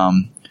and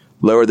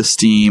lower the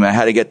steam. I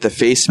had to get the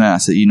face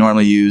mask that you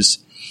normally use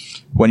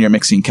when you're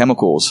mixing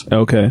chemicals.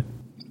 Okay.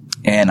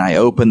 And I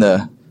opened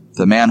the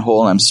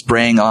manhole, and I'm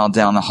spraying all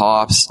down the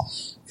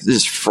hops. It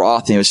was just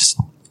frothing. It was just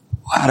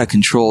out of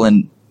control.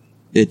 And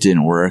it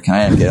didn't work. And I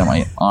had to get on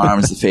my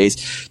arms, the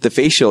face. The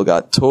face shield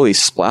got totally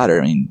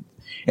splattered. I mean,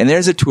 and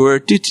there's a tour,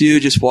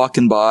 just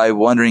walking by,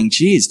 wondering,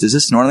 geez, does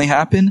this normally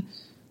happen?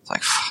 It's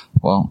like,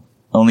 well,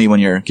 only when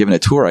you're given a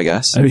tour, I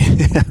guess. I mean,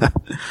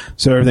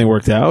 so everything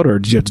worked out, or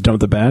did you have to dump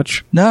the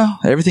batch? No,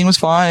 everything was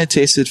fine. It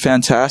tasted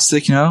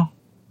fantastic, you know.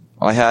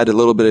 I had a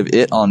little bit of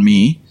it on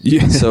me.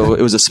 Yeah. So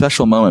it was a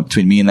special moment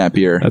between me and that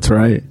beer. That's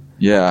right.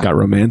 Yeah. Got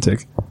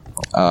romantic.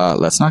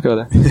 Let's not go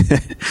there.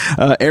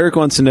 Eric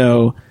wants to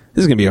know,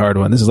 this is going to be a hard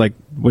one. This is like,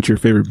 what's your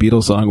favorite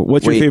Beatles song?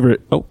 What's your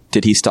favorite? Oh,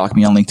 did he stalk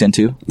me on LinkedIn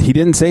too? He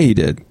didn't say he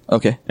did.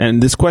 Okay.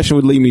 And this question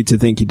would lead me to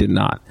think he did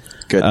not.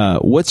 Good.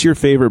 What's your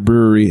favorite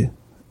brewery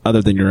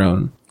other than your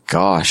own?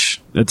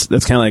 Gosh. That's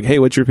kind of like, hey,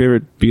 what's your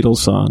favorite Beatles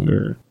song?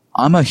 Or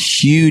I'm a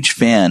huge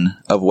fan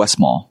of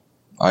Westmalle.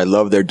 I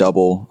love their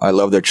double. I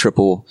love their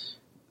triple.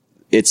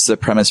 It's the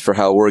premise for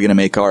how we're going to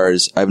make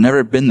ours. I've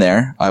never been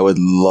there. I would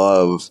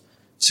love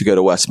to go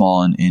to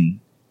Westmalle and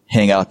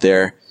hang out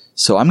there.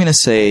 So I'm going to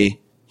say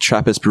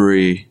Trappist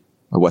Brewery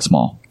or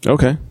Westmalle.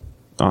 Okay.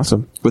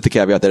 Awesome. With the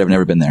caveat that I've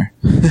never been there.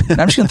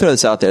 And I'm just going to throw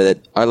this out there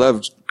that I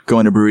love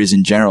going to breweries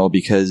in general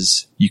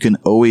because you can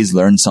always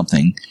learn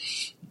something.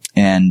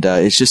 And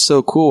it's just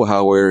so cool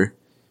how we're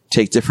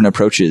take different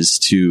approaches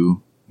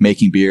to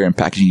making beer and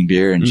packaging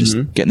beer and just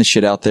getting the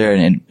shit out there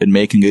and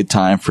making good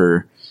time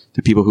for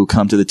the people who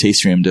come to the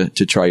tasting room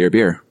to try your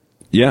beer.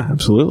 Yeah,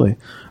 absolutely.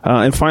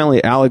 And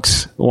finally,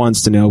 Alex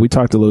wants to know, we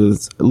talked a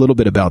little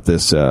bit about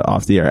this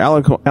off the air.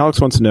 Alex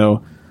wants to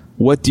know,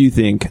 what do you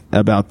think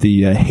about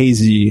the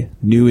hazy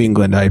New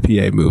England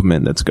IPA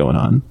movement that's going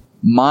on?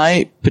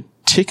 My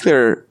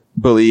particular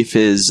belief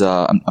is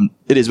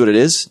it is what it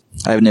is.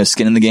 I have no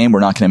skin in the game. We're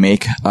not going to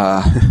make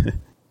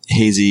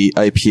hazy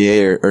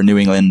IPA or New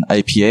England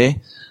IPA.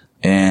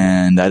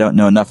 And I don't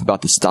know enough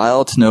about the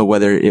style to know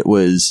whether it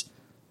was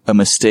a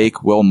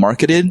mistake well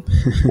marketed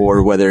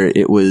or whether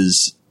it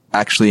was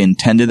actually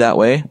intended that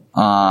way.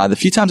 The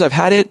few times I've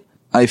had it,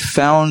 I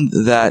found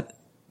that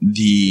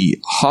the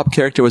hop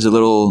character was a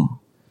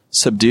little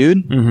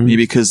subdued, maybe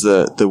because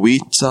the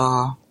wheat,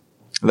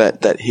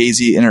 that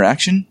hazy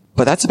interaction,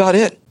 but that's about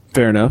it.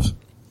 Fair enough.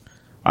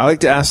 I like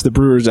to ask the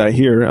brewers out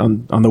here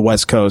on the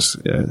West Coast,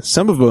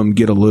 some of them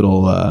get a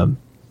little,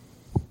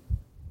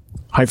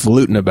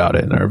 highfalutin about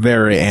it and are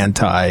very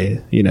anti,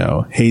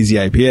 hazy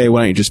IPA.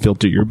 Why don't you just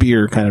filter your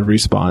beer kind of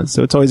response?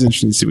 So it's always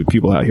interesting to see what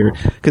people out here,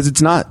 because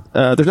it's not,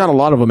 there's not a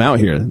lot of them out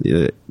here,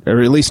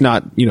 or at least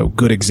not,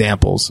 good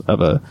examples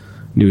of a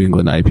New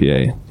England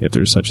IPA, if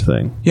there's such a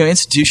thing.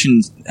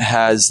 Institution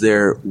has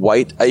their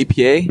white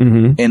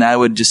IPA, and I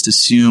would just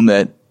assume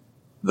that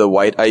the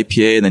white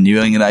IPA and the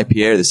New England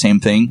IPA are the same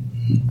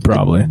thing.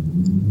 Probably.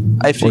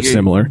 I figured, or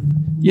similar.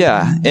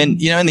 Yeah.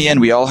 And, in the end,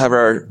 we all have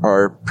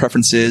our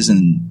preferences,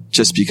 and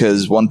just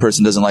because one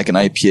person doesn't like an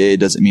IPA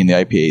doesn't mean the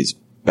IPA is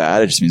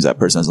bad. It just means that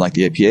person doesn't like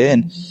the IPA.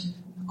 And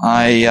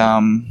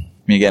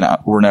again,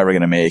 we're never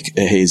going to make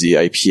a hazy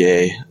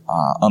IPA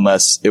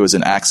unless it was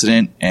an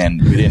accident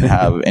and we didn't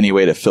have any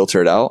way to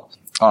filter it out.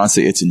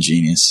 Honestly, it's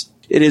ingenious.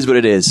 It is what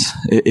it is.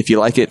 If you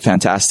like it,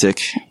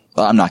 fantastic.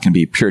 I'm not going to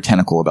be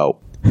puritanical about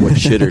what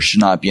should or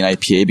should not be an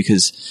IPA,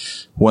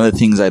 because one of the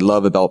things I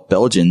love about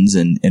Belgians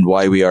and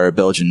why we are a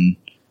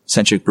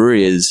Belgian-centric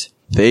brewery is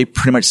they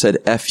pretty much said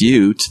F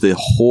you to the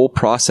whole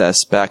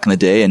process back in the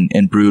day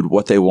and brewed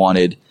what they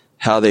wanted,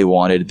 how they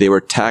wanted. They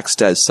were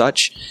taxed as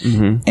such.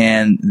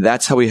 And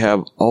that's how we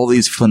have all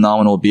these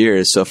phenomenal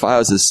beers. So if I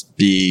was to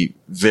be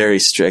very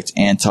strict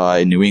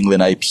anti-New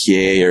England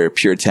IPA or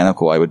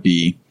puritanical, I would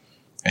be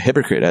a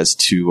hypocrite as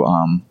to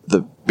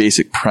the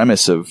basic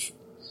premise of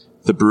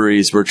the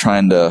breweries we're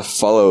trying to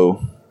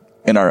follow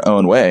in our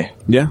own way.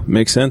 Yeah,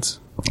 makes sense.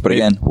 But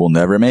again, we'll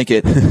never make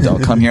it.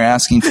 Don't come here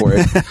asking for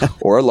it.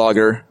 Or a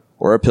lager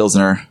or a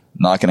Pilsner.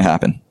 Not going to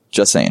happen.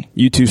 Just saying.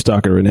 You too,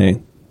 stalker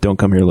Renee. Don't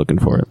come here looking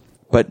for it.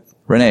 But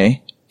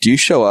Renee, do you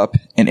show up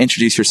and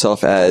introduce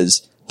yourself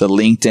as the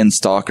LinkedIn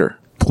stalker?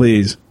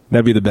 Please.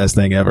 That'd be the best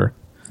thing ever.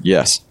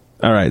 Yes.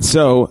 All right.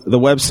 So the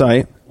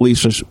website,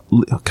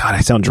 God,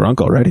 I sound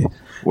drunk already.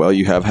 Well,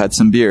 you have had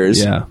some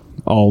beers. Yeah.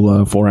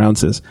 All 4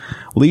 ounces.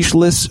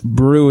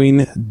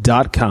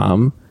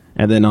 Leashlessbrewing.com.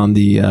 And then on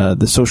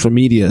the social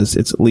medias,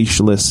 it's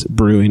Leashless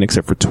Brewing,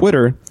 except for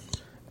Twitter,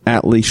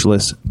 at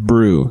Leashless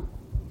Brew.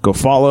 Go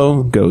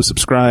follow, go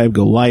subscribe,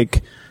 go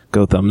like,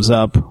 go thumbs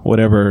up,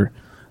 whatever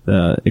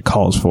it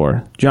calls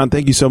for. John,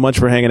 thank you so much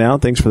for hanging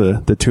out. Thanks for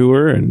the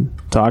tour and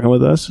talking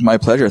with us. My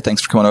pleasure.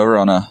 Thanks for coming over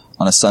on a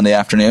Sunday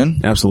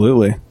afternoon.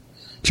 Absolutely.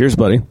 Cheers,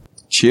 buddy.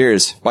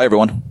 Cheers. Bye,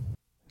 everyone.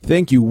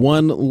 Thank you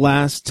one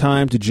last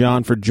time to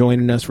John for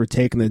joining us, for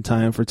taking the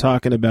time, for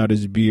talking about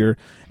his beer.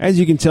 As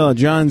you can tell,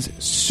 John's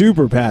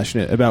super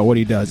passionate about what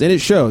he does, and it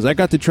shows. I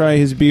got to try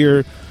his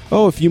beer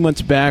a few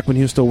months back when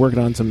he was still working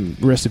on some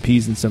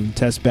recipes and some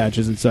test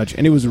batches and such,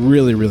 and it was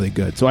really, really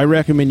good. So I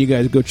recommend you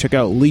guys go check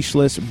out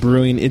Leashless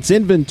Brewing. It's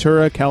in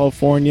Ventura,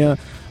 California.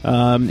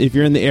 If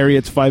you're in the area,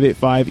 it's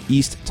 585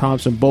 East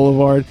Thompson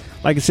Boulevard.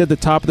 Like I said at the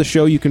top of the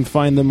show, you can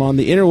find them on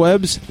the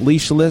interwebs,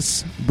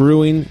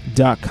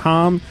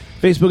 leashlessbrewing.com.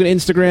 Facebook and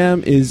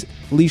Instagram is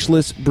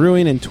Leashless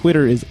Brewing, and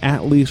Twitter is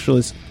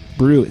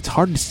 @LeashlessBrew. It's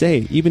hard to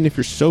say, even if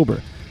you're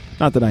sober.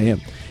 Not that I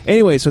am.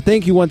 Anyway, so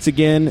thank you once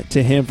again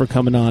to him for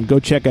coming on. Go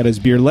check out his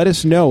beer. Let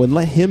us know, and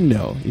let him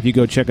know, if you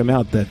go check him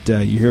out,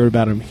 that you heard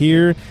about him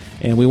here,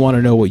 and we want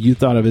to know what you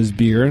thought of his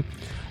beer.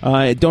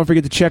 Don't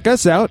forget to check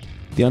us out,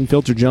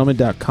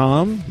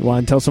 theunfilteredgentleman.com. You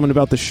want to tell someone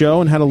about the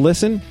show and how to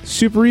listen?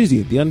 Super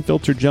easy.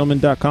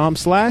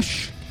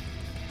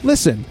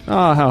 theunfilteredgentleman.com/listen.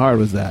 Oh, how hard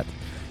was that?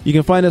 You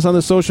can find us on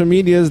the social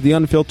medias, The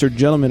Unfiltered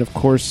Gentleman. Of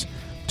course,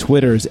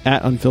 Twitter is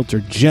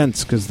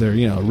 @UnfilteredGents, because they're,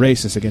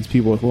 racist against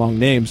people with long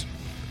names.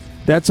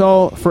 That's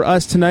all for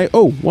us tonight.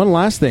 Oh, one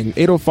last thing.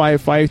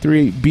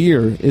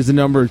 805-538-BEER is the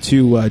number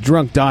to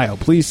drunk dial.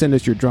 Please send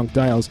us your drunk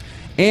dials.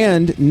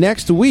 And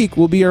next week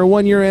will be our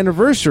 1-year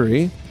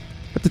anniversary.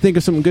 Have to think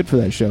of something good for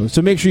that show.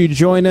 So make sure you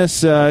join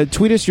us.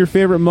 Tweet us your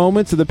favorite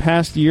moments of the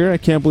past year. I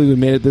can't believe we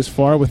made it this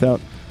far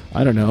without,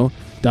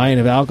 dying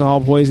of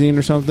alcohol poisoning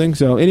or something.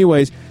 So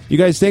anyways, you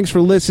guys, thanks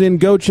for listening.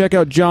 Go check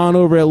out John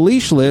over at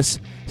Leashless.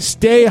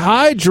 Stay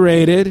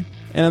hydrated.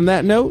 And on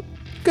that note,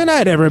 good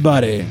night,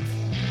 everybody.